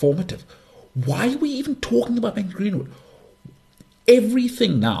Greenwood's performative. Why are we even talking about Mason Greenwood?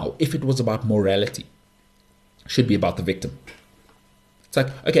 Everything now, if it was about morality, should be about the victim. It's like,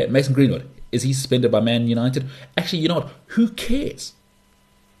 okay, Mason Greenwood, is he suspended by Man United? Actually, you know what? Who cares?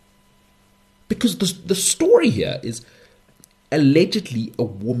 Because the story here is, allegedly a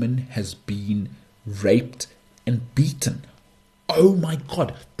woman has been raped and beaten. Oh my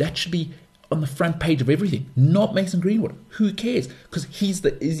God, that should be on the front page of everything, not Mason Greenwood. Who cares? Because he's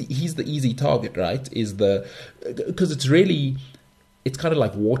the easy target, right? Because it's kind of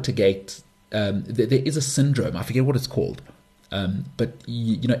like Watergate. There is a syndrome, I forget what it's called, But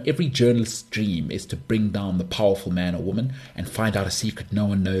every journalist's dream is to bring down the powerful man or woman and find out a secret no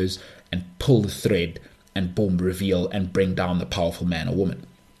one knows and pull the thread and boom, reveal and bring down the powerful man or woman.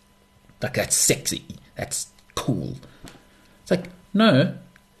 Like, that's sexy. That's cool. It's like, no,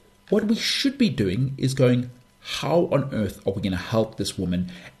 what we should be doing is going, how on earth are we going to help this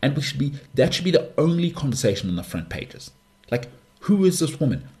woman? And that should be the only conversation on the front pages. Like, who is this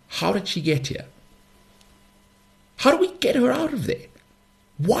woman? How did she get here? How do we get her out of there?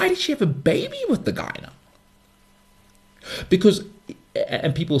 Why did she have a baby with the guy now? Because,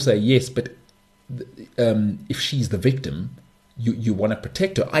 and people say, yes, but if she's the victim, you want to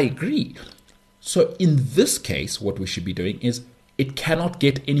protect her. I agree. So in this case, what we should be doing is, it cannot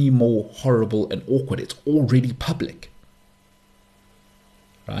get any more horrible and awkward. It's already public.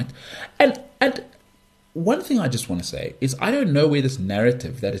 Right? And one thing I just want to say is, I don't know where this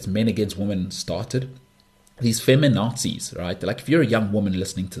narrative that it's men against women started. These feminazis, right? Like, if you're a young woman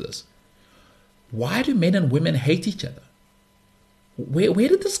listening to this, why do men and women hate each other? Where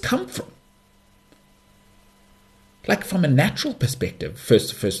did this come from? Like, from a natural perspective,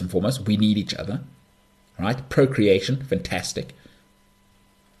 first and foremost, we need each other, right? Procreation, fantastic.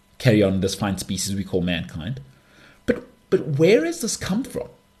 Carry on this fine species we call mankind. But where has this come from?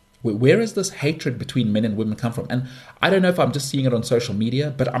 Where has this hatred between men and women come from? And I don't know if I'm just seeing it on social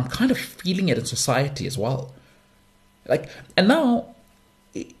media, but I'm kind of feeling it in society as well. Like, and now,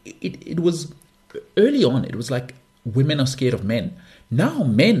 it was, early on, it was like, women are scared of men. Now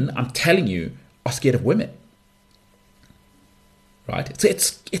men, I'm telling you, are scared of women. Right? So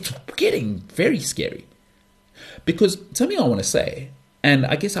it's getting very scary. Because something I want to say, and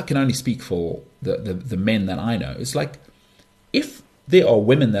I guess I can only speak for the men that I know, is like, if there are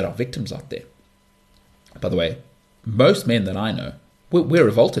women that are victims out there, by the way, most men that I know, we're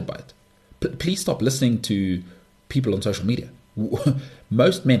revolted by it. Please stop listening to people on social media.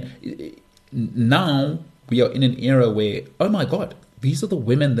 Most men, now we are in an era where, oh my God, these are the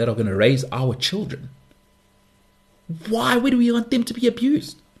women that are going to raise our children. Why would we want them to be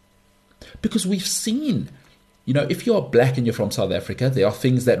abused? Because we've seen, if you are black and you're from South Africa, there are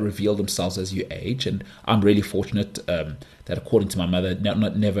things that reveal themselves as you age. And I'm really fortunate that, according to my mother,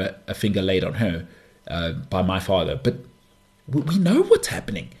 never a finger laid on her by my father. But we know what's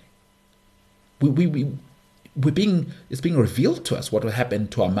happening. It's being revealed to us what would happen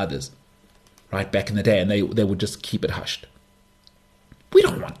to our mothers, right, back in the day, and they would just keep it hushed. We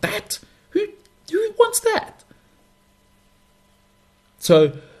don't want that. Who wants that?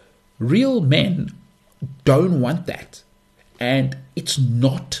 So, real men don't want that. And it's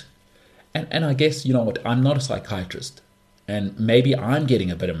not, and I guess, you know what, I'm not a psychiatrist, and maybe I'm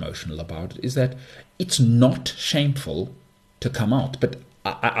getting a bit emotional about it, is that it's not shameful to come out. But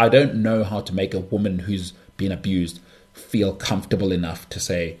I don't know how to make a woman who's been abused feel comfortable enough to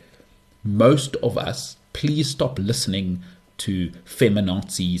say, most of us, please stop listening to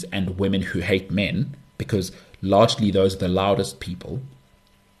feminazis and women who hate men, because largely those are the loudest people.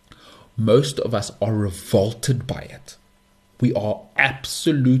 Most of us are revolted by it. We are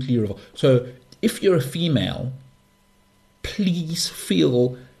absolutely revolted. So if you're a female, please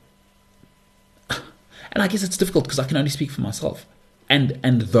feel, and I guess it's difficult because I can only speak for myself and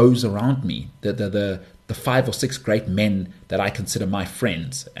those around me, the 5 or 6 great men that I consider my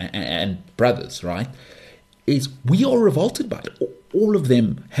friends and brothers, right, is we are revolted by it. All of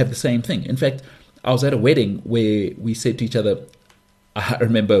them have the same thing. In fact, I was at a wedding where we said to each other, I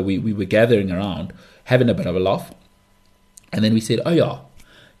remember we were gathering around, having a bit of a laugh, and then we said, oh yeah,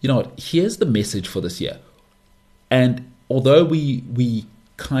 you know what, here's the message for this year. And although we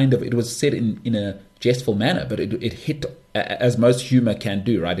kind of, it was said in a jestful manner, but it hit, as most humor can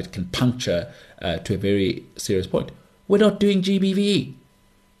do, right? It can puncture to a very serious point. We're not doing GBVE.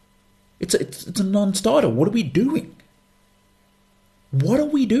 It's a non-starter. What are we doing? What are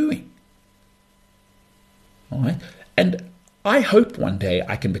we doing? All right? And I hope one day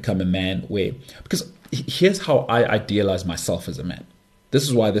I can become a man where, because here's how I idealize myself as a man. This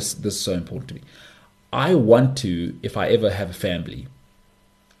is why this is so important to me. I want to, if I ever have a family,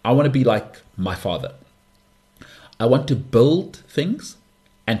 I want to be like my father. I want to build things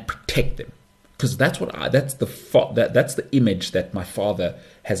and protect them, because that's the image that my father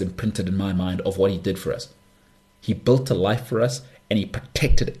has imprinted in my mind of what he did for us. He built a life for us, and he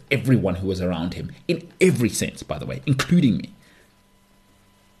protected everyone who was around him, in every sense, by the way, including me.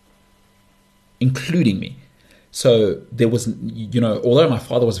 So there was, although my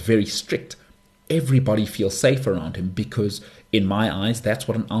father was very strict, everybody feels safe around him, because in my eyes, that's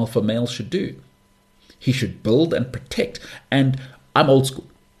what an alpha male should do. He should build and protect. And I'm old school,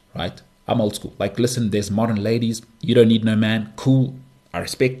 right? I'm old school. Like, listen, there's modern ladies. You don't need no man. Cool. I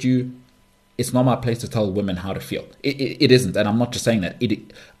respect you. It's not my place to tell women how to feel. It isn't. And I'm not just saying that.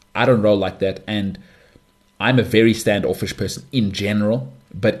 I don't roll like that. And I'm a very standoffish person in general.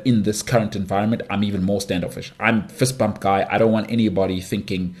 But in this current environment, I'm even more standoffish. I'm fist bump guy. I don't want anybody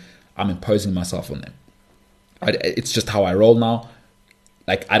thinking I'm imposing myself on them. It's just how I roll now.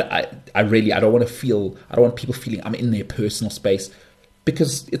 Like, I don't want people feeling I'm in their personal space,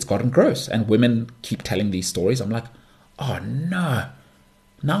 because it's gotten gross. And women keep telling these stories. I'm like, oh no.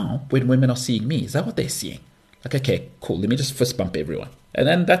 Now, when women are seeing me, is that what they're seeing? Like, okay, cool. Let me just fist bump everyone. And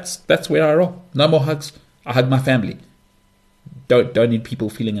then that's where I roll. No more hugs. I hug my family. Don't need people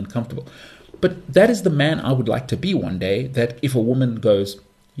feeling uncomfortable. But that is the man I would like to be one day, that if a woman goes,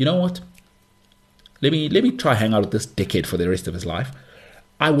 you know what? Let me try hang out with this dickhead for the rest of his life.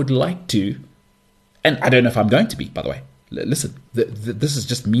 I would like to, and I don't know if I'm going to be, by the way. Listen, this is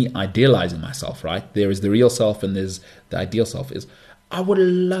just me idealizing myself, right? There is the real self and there's the ideal self. I would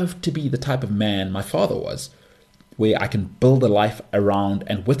love to be the type of man my father was, where I can build a life around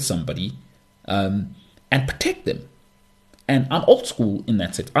and with somebody and protect them. And I'm old school in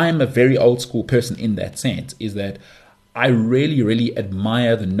that sense. I am a very old school person in that sense, is that I really, really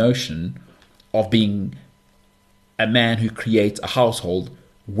admire the notion of being a man who creates a household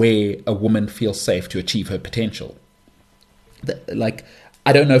where a woman feels safe to achieve her potential. Like,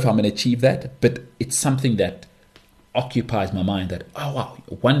 I don't know if I'm going to achieve that, but it's something that occupies my mind, that, oh wow,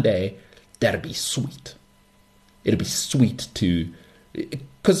 one day that'd be sweet. It'd be sweet to,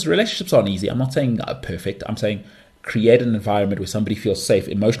 because relationships aren't easy. I'm not saying perfect. I'm saying create an environment where somebody feels safe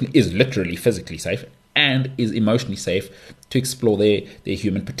emotionally, is literally physically safe, and is emotionally safe to explore their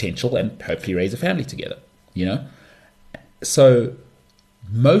human potential and hopefully raise a family together, you know? So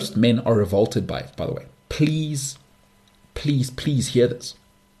most men are revolted by it, by the way. Please hear this.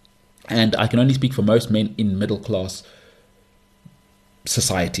 And I can only speak for most men in middle class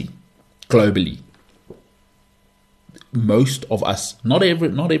society, globally. Most of us, not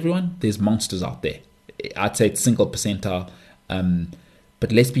everyone, there's monsters out there. I'd say it's single percentile.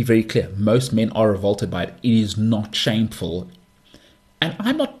 But let's be very clear. Most men are revolted by it. It is not shameful. And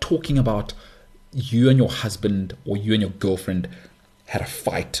I'm not talking about you and your husband or you and your girlfriend had a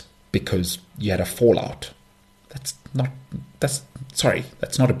fight because you had a fallout. That's not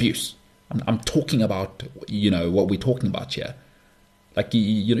abuse. I'm talking about, what we're talking about here. Like,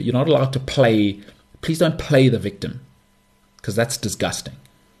 you're not allowed to play. Please don't play the victim, because that's disgusting.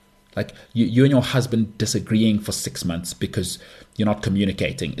 Like, you and your husband disagreeing for 6 months because you're not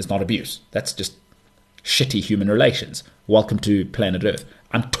communicating is not abuse. That's just shitty human relations. Welcome to planet Earth.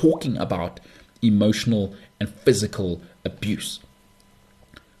 I'm talking about emotional and physical abuse.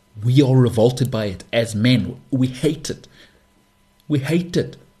 We are revolted by it as men. We hate it. We hate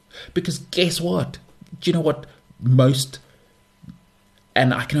it. Because guess what? Do you know what most,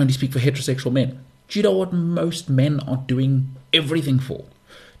 and I can only speak for heterosexual men, do you know what most men are doing everything for?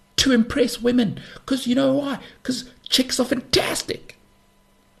 To impress women. Because you know why? Because chicks are fantastic.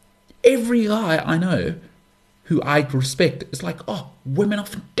 Every guy I know who I respect is like, oh, women are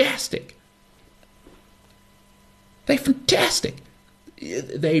fantastic. They're fantastic.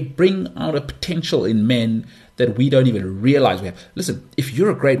 They bring out a potential in men that we don't even realize we have. Listen, if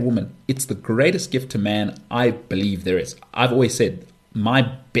you're a great woman, it's the greatest gift to man I believe there is. I've always said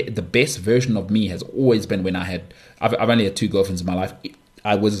the best version of me has always been when I've only had 2 girlfriends in my life.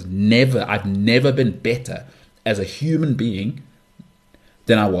 I've never been better as a human being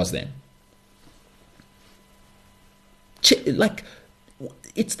than I was then. Like,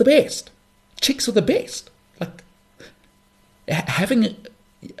 it's the best. Chicks are the best. Like, having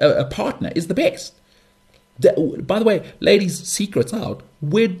a partner is the best. By the way, ladies, secrets out.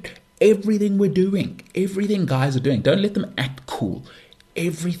 Everything we're doing, everything guys are doing, don't let them act cool.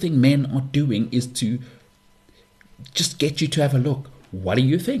 Everything men are doing is to just get you to have a look. What do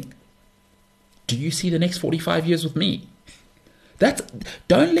you think? Do you see the next 45 years with me?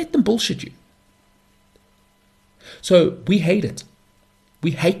 Don't let them bullshit you. So we hate it.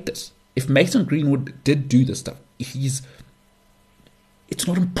 We hate this. If Mason Greenwood did do this stuff, it's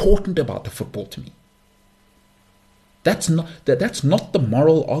not important about the football to me. That's not the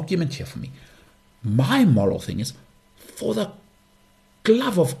moral argument here for me. My moral thing is, for the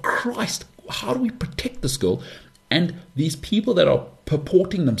love of Christ, how do we protect this girl? And these people that are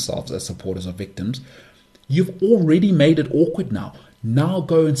purporting themselves as supporters of victims, you've already made it awkward now. Now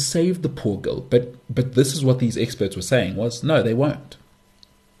go and save the poor girl. But this is what these experts were saying was, no, they won't.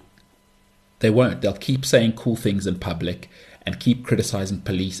 They won't. They'll keep saying cool things in public and keep criticizing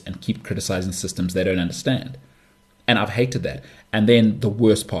police and keep criticizing systems they don't understand. And I've hated that. And then the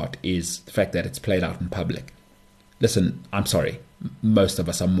worst part is the fact that it's played out in public. Listen, I'm sorry. Most of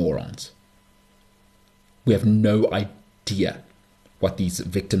us are morons. We have no idea what these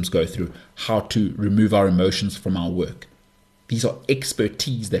victims go through, how to remove our emotions from our work. These are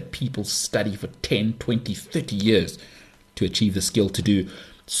expertise that people study for 10, 20, 30 years to achieve the skill to do,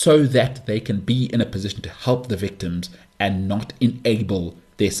 so that they can be in a position to help the victims and not enable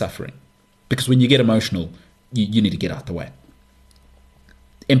their suffering. Because when you get emotional, you need to get out the way.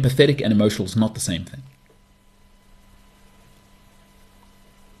 Empathetic and emotional is not the same thing.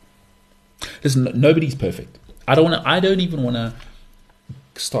 Listen, nobody's perfect. I don't even want to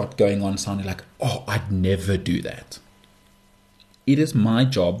start going on sounding like, oh, I'd never do that. It is my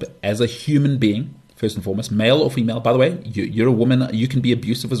job as a human being, first and foremost, male or female. By the way, you're a woman. You can be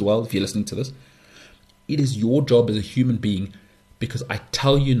abusive as well if you're listening to this. It is your job as a human being, because I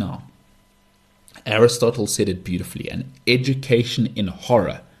tell you now, Aristotle said it beautifully, and education in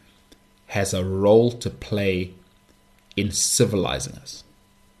horror has a role to play in civilizing us.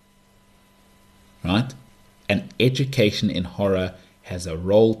 Right? And education in horror has a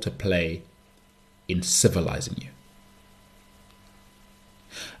role to play in civilizing you.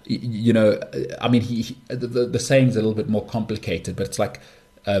 You know, I mean, the saying's a little bit more complicated, but it's like,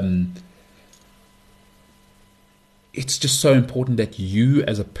 it's just so important that you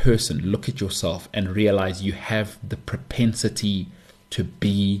as a person look at yourself and realize you have the propensity to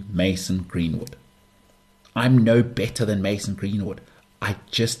be Mason Greenwood. I'm no better than Mason Greenwood. I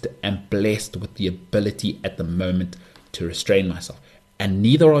just am blessed with the ability at the moment to restrain myself. And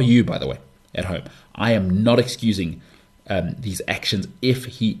neither are you, by the way, at home. I am not excusing these actions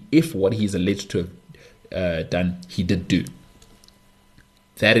if what he's alleged to have done, he did do.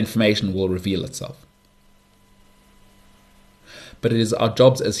 That information will reveal itself. But it is our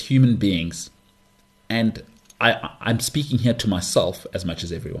jobs as human beings, and I'm speaking here to myself as much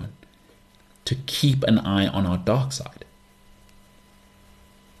as everyone, to keep an eye on our dark side.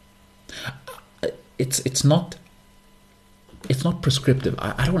 It's not prescriptive.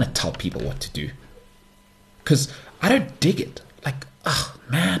 I don't want to tell people what to do, because I don't dig it. Like,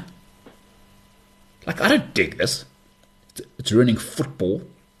 man. Like, I don't dig this. It's ruining football.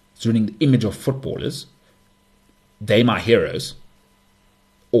 It's ruining the image of footballers. They're my heroes.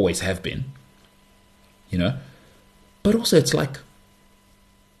 Always have been. You know? But also it's like,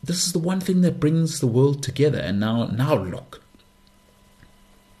 this is the one thing that brings the world together. And now look.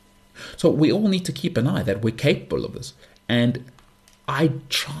 So we all need to keep an eye that we're capable of this. And I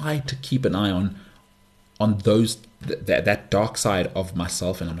try to keep an eye on those that dark side of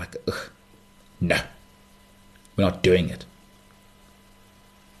myself, and I'm like, no, we're not doing it.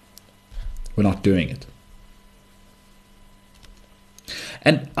 We're not doing it.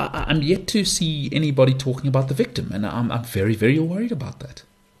 And I'm yet to see anybody talking about the victim, and I'm very, very worried about that.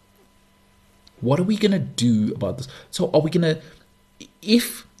 What are we going to do about this? So are we going to,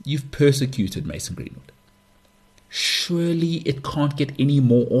 if you've persecuted Mason Greenwood, surely it can't get any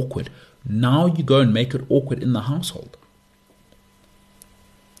more awkward. Now you go and make it awkward in the household.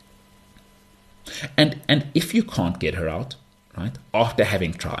 And if you can't get her out, right, after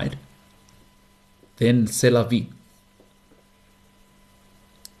having tried, then c'est la vie.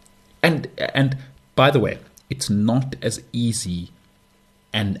 And by the way, it's not as easy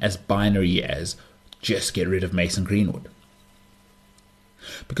and as binary as just get rid of Mason Greenwood.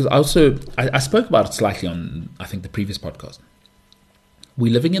 Because I spoke about it slightly on, I think, the previous podcast.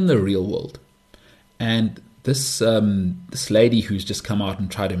 We're living in the real world. And this lady who's just come out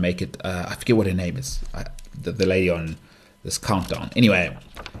and tried to make it, I forget what her name is, the lady on this countdown. Anyway,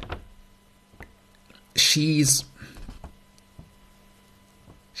 she's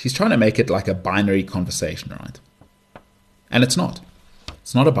trying to make it like a binary conversation, right? And it's not.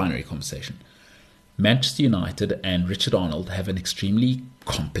 It's not a binary conversation. Manchester United and Richard Arnold have an extremely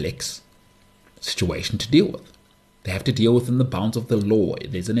complex situation to deal with. They have to deal within the bounds of the law.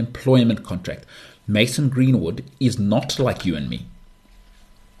 There's an employment contract. Mason Greenwood is not like you and me.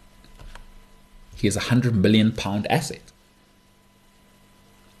 He is a £100 million asset.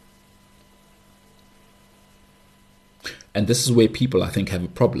 And this is where people, I think, have a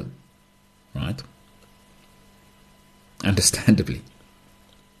problem, right? Understandably.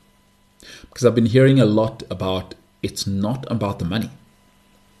 Because I've been hearing a lot about, it's not about the money.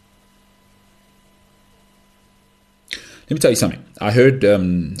 Let me tell you something. I heard,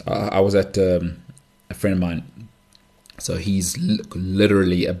 I was at a friend of mine. So he's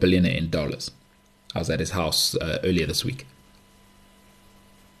literally a billionaire in dollars. I was at his house earlier this week.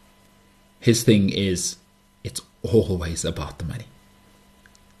 His thing is, it's always about the money.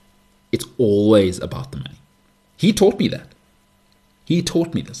 It's always about the money. He taught me that. He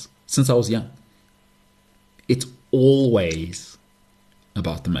taught me this since I was young. It's always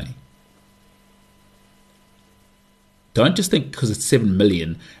about the money. Don't just think because it's 7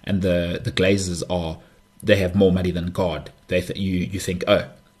 million and the Glazers they have more money than God. You think,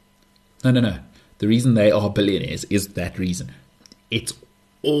 oh, no. The reason they are billionaires is that reason. It's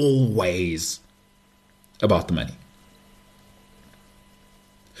always about the money.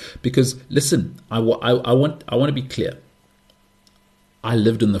 Because listen, I want to be clear. I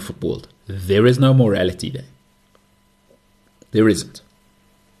lived in the football world. There is no morality there. There isn't.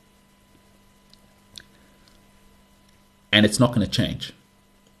 And it's not going to change.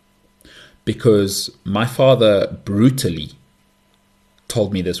 Because my father brutally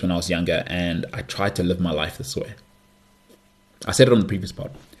told me this when I was younger, and I tried to live my life this way. I said it on the previous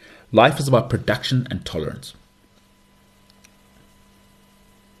part. Life is about production and tolerance.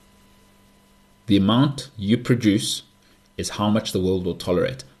 The amount you produce is how much the world will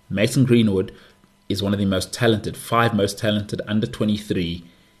tolerate. Mason Greenwood is one of the 5 most talented under 23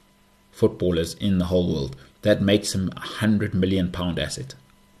 footballers in the whole world. That makes him £100 million asset.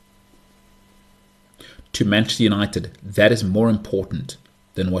 To Manchester United, that is more important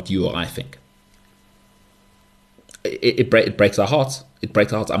than what you or I think. It breaks our hearts. It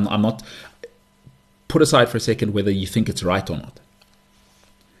breaks our hearts. I'm not. Put aside for a second whether you think it's right or not.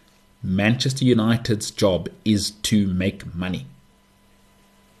 Manchester United's job is to make money.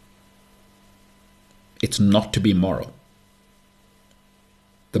 It's not to be moral.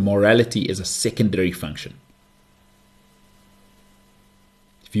 The morality is a secondary function.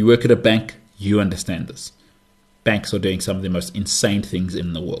 If you work at a bank, you understand this. Banks are doing some of the most insane things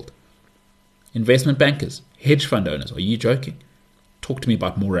in the world. Investment bankers, hedge fund owners, are you joking? Talk to me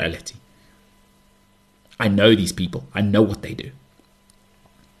about morality. I know these people. I know what they do.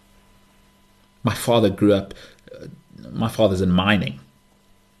 My father grew up, my father's in mining.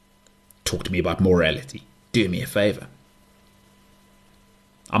 Talk to me about morality. Do me a favor.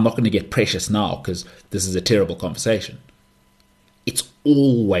 I'm not going to get precious now because this is a terrible conversation. It's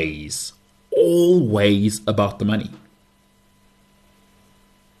always about the money.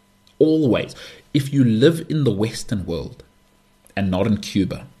 Always. If you live in the Western world and not in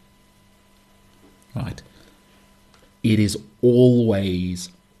Cuba, right, it is always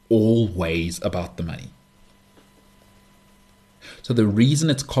about the money. So the reason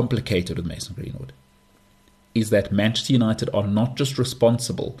it's complicated with Mason Greenwood is that Manchester United are not just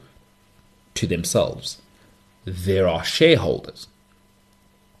responsible to themselves. There are shareholders.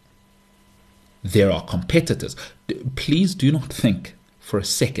 There are competitors. Please do not think for a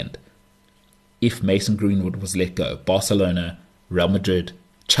second if Mason Greenwood was let go, Barcelona, Real Madrid,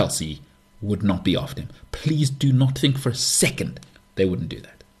 Chelsea would not be after him. Please do not think for a second they wouldn't do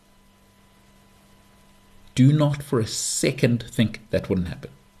that. Do not for a second think that wouldn't happen.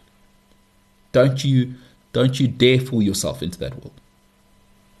 Don't you dare fool yourself into that world.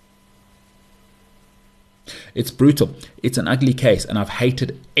 It's brutal. It's an ugly case, and I've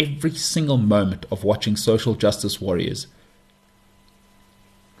hated every single moment of watching social justice warriors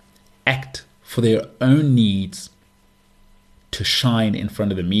act for their own needs to shine in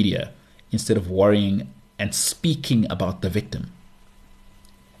front of the media instead of worrying and speaking about the victim.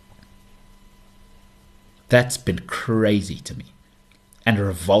 That's been crazy to me and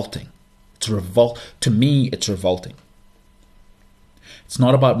revolting. To me, it's revolting. It's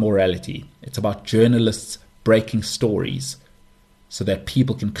not about morality. It's about journalists breaking stories so that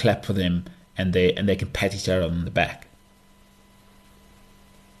people can clap for them and they can pat each other on the back.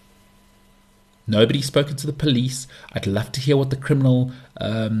 Nobody's spoken to the police. I'd love to hear what the criminal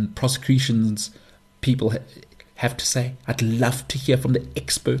prosecutions people have to say. I'd love to hear from the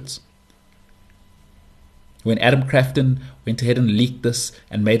experts. When Adam Crafton went ahead and leaked this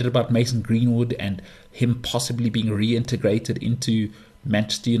and made it about Mason Greenwood and him possibly being reintegrated into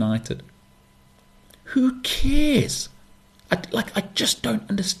Manchester United, who cares? I just don't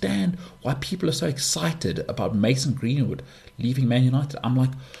understand why people are so excited about Mason Greenwood leaving Man United. I'm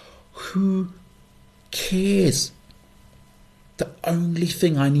like, who cares? The only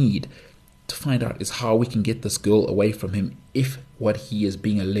thing I need to find out is how we can get this girl away from him if what he is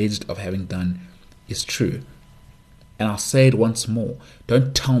being alleged of having done is true. And I'll say it once more.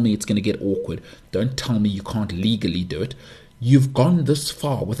 Don't tell me it's going to get awkward. Don't tell me you can't legally do it. You've gone this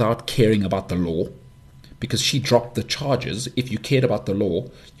far without caring about the law, because she dropped the charges. If you cared about the law,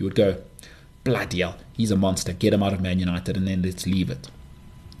 you would go, bloody hell, he's a monster. Get him out of Man United and then let's leave it.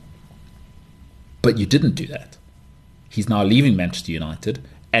 But you didn't do that. He's now leaving Manchester United,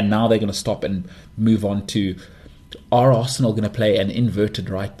 and now they're going to stop and move on to, are Arsenal going to play an inverted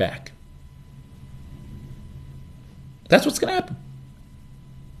right back? That's what's going to happen.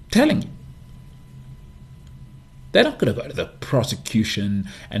 Telling you. They're not going to go to the prosecution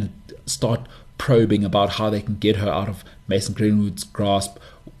and start probing about how they can get her out of Mason Greenwood's grasp.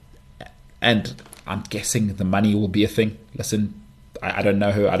 And I'm guessing the money will be a thing. Listen, I don't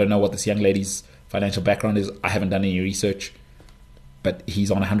know her. I don't know what this young lady's financial background is. I haven't done any research. But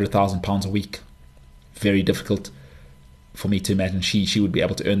he's on £100,000 a week. Very difficult for me to imagine she would be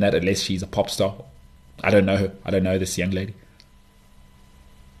able to earn that unless she's a pop star. I don't know her. I don't know this young lady.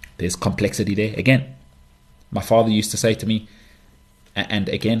 There's complexity there. Again, my father used to say to me, and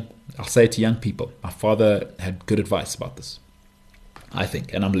again, I'll say it to young people, my father had good advice about this, I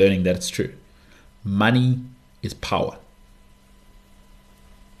think, and I'm learning that it's true. Money is power.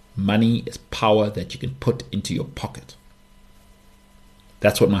 Money is power that you can put into your pocket.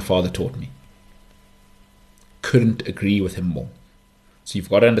 That's what my father taught me. Couldn't agree with him more. So you've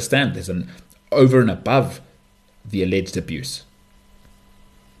got to understand there's an over and above the alleged abuse.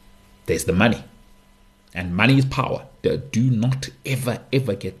 There's the money. And money is power. Do not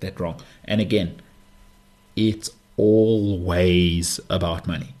ever get that wrong. And again, it's always about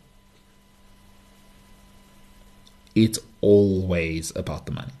money. It's always about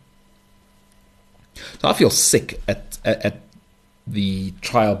the money. So I feel sick at the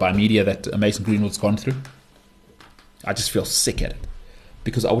trial by media that Mason Greenwood's gone through. I just feel sick at it.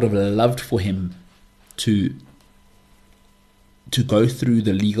 Because I would have loved for him to go through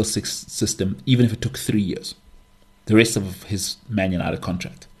the legal system, even if it took 3 years. The rest of his Man United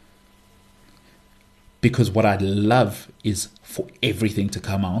contract. Because what I'd love is for everything to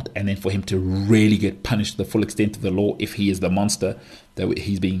come out and then for him to really get punished to the full extent of the law if he is the monster that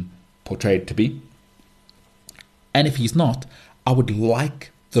he's being portrayed to be. And if he's not, I would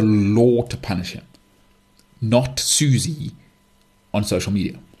like the law to punish him, not Susie on social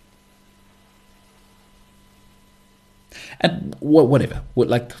media. And whatever,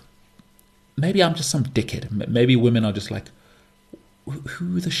 like, maybe I'm just some dickhead. Maybe women are just like,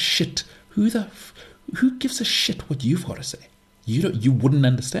 who gives a shit what you've got to say? You wouldn't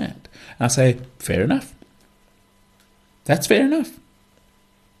understand. And I say, fair enough. That's fair enough.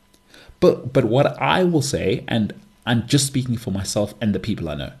 But what I will say, and I'm just speaking for myself and the people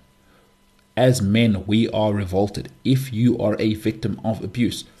I know, as men, we are revolted if you are a victim of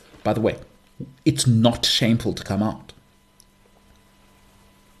abuse. By the way, it's not shameful to come out.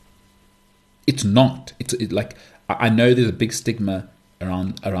 It's not. It's like, I know there's a big stigma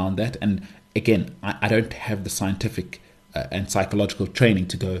around that. And again, I don't have the scientific and psychological training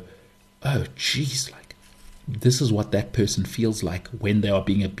to go, oh, geez, like, this is what that person feels like when they are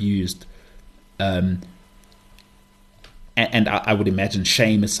being abused. And I would imagine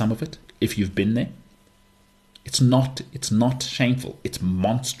shame is some of it, if you've been there. It's not shameful. It's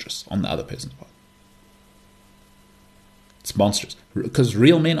monstrous on the other person's part. It's monstrous. Because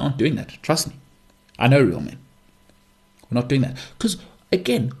real men aren't doing that. Trust me. I know real men. We're not doing that. Because,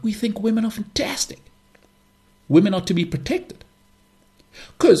 again, we think women are fantastic. Women are to be protected.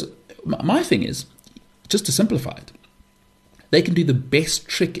 Because my thing is, just to simplify it, they can do the best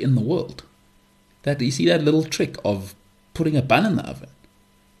trick in the world. You see that little trick of putting a bun in the oven?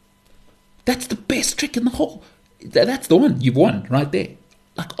 That's the best trick in the whole. That's the one. You've won right there.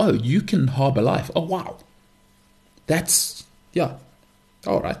 Like, oh, you can harbor life. Oh, wow. That's, yeah.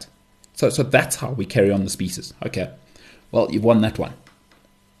 All right. So that's how we carry on the species. Okay. Well, you've won that one.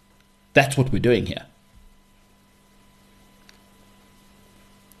 That's what we're doing here.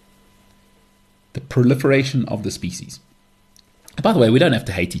 The proliferation of the species. And by the way, we don't have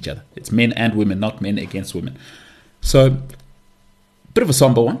to hate each other. It's men and women, not men against women. So, bit of a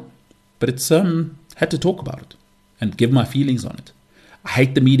somber one, but it's had to talk about it and give my feelings on it. I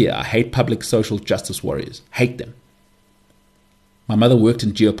hate the media. I hate public social justice warriors. Hate them. My mother worked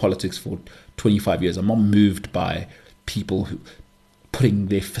in geopolitics for 25 years. I'm not moved by people who putting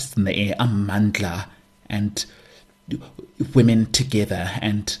their fist in the air, Amandla, and women together,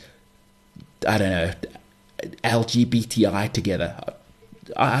 and I don't know, LGBTI together.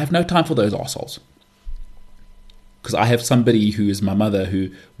 I have no time for those arseholes. Because I have somebody who is my mother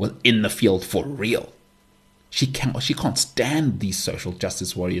who was in the field for real. She can't stand these social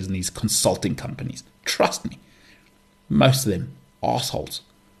justice warriors and these consulting companies. Trust me. Most of them, arseholes.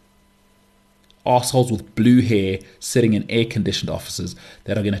 Arseholes with blue hair sitting in air-conditioned offices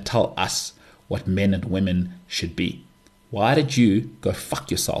that are going to tell us what men and women should be. Why did you go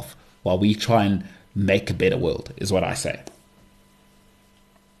fuck yourself while we try and make a better world, is what I say.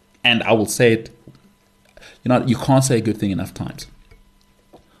 And I will say it, you can't say a good thing enough times.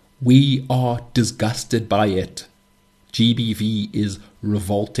 We are disgusted by it. GBV is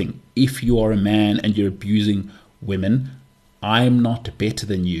revolting. If you are a man and you're abusing women, I'm not better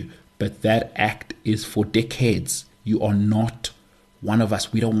than you, but that act is for dickheads. You are not one of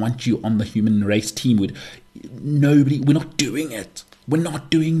us. We don't want you on the human race team. We're not doing it. We're not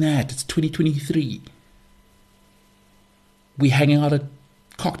doing that. It's 2023. We're hanging out at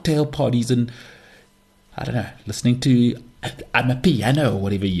cocktail parties and, I don't know, listening to I'm a Piano or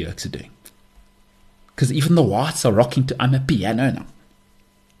whatever Yerks are doing. Because even the whites are rocking to I'm a Piano now.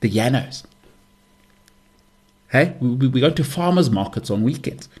 The Yanos. Hey, we go to farmers markets on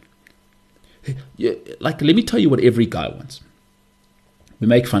weekends. Like, let me tell you what every guy wants. We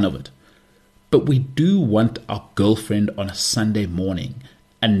make fun of it. But we do want our girlfriend on a Sunday morning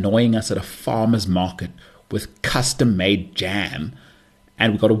annoying us at a farmer's market with custom-made jam,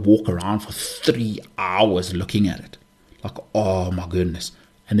 and we've got to walk around for 3 hours looking at it. Like, oh my goodness.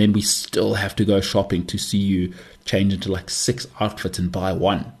 And then we still have to go shopping to see you change into like 6 outfits and buy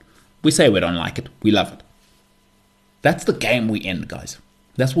one. We say we don't like it. We love it. That's the game we in, guys.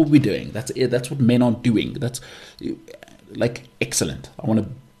 That's what we're doing. That's what men are doing. That's like excellent. I want to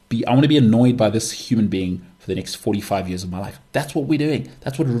be annoyed by this human being for the next 45 years of my life. That's what we're doing.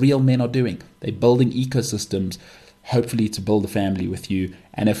 That's what real men are doing. They're building ecosystems, hopefully to build a family with you,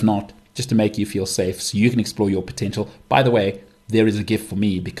 and if not, just to make you feel safe so you can explore your potential. By the way, there is a gift for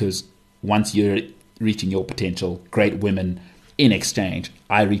me, because once you're reaching your potential, great women, in exchange,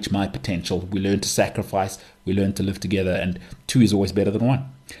 I reach my potential. We learn to sacrifice, we learn to live together, and 2 is always better than 1,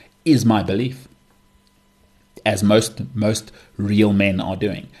 is my belief. As most real men are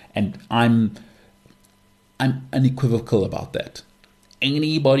doing. And I'm unequivocal about that.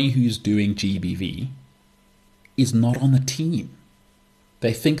 Anybody who's doing GBV is not on the team.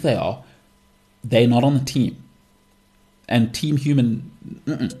 They think they are. They're not on the team. And team human,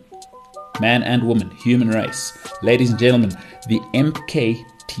 man and woman, human race. Ladies and gentlemen, the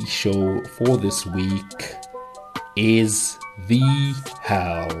MKT show for this week is the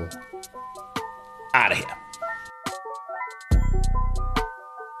hell out of here.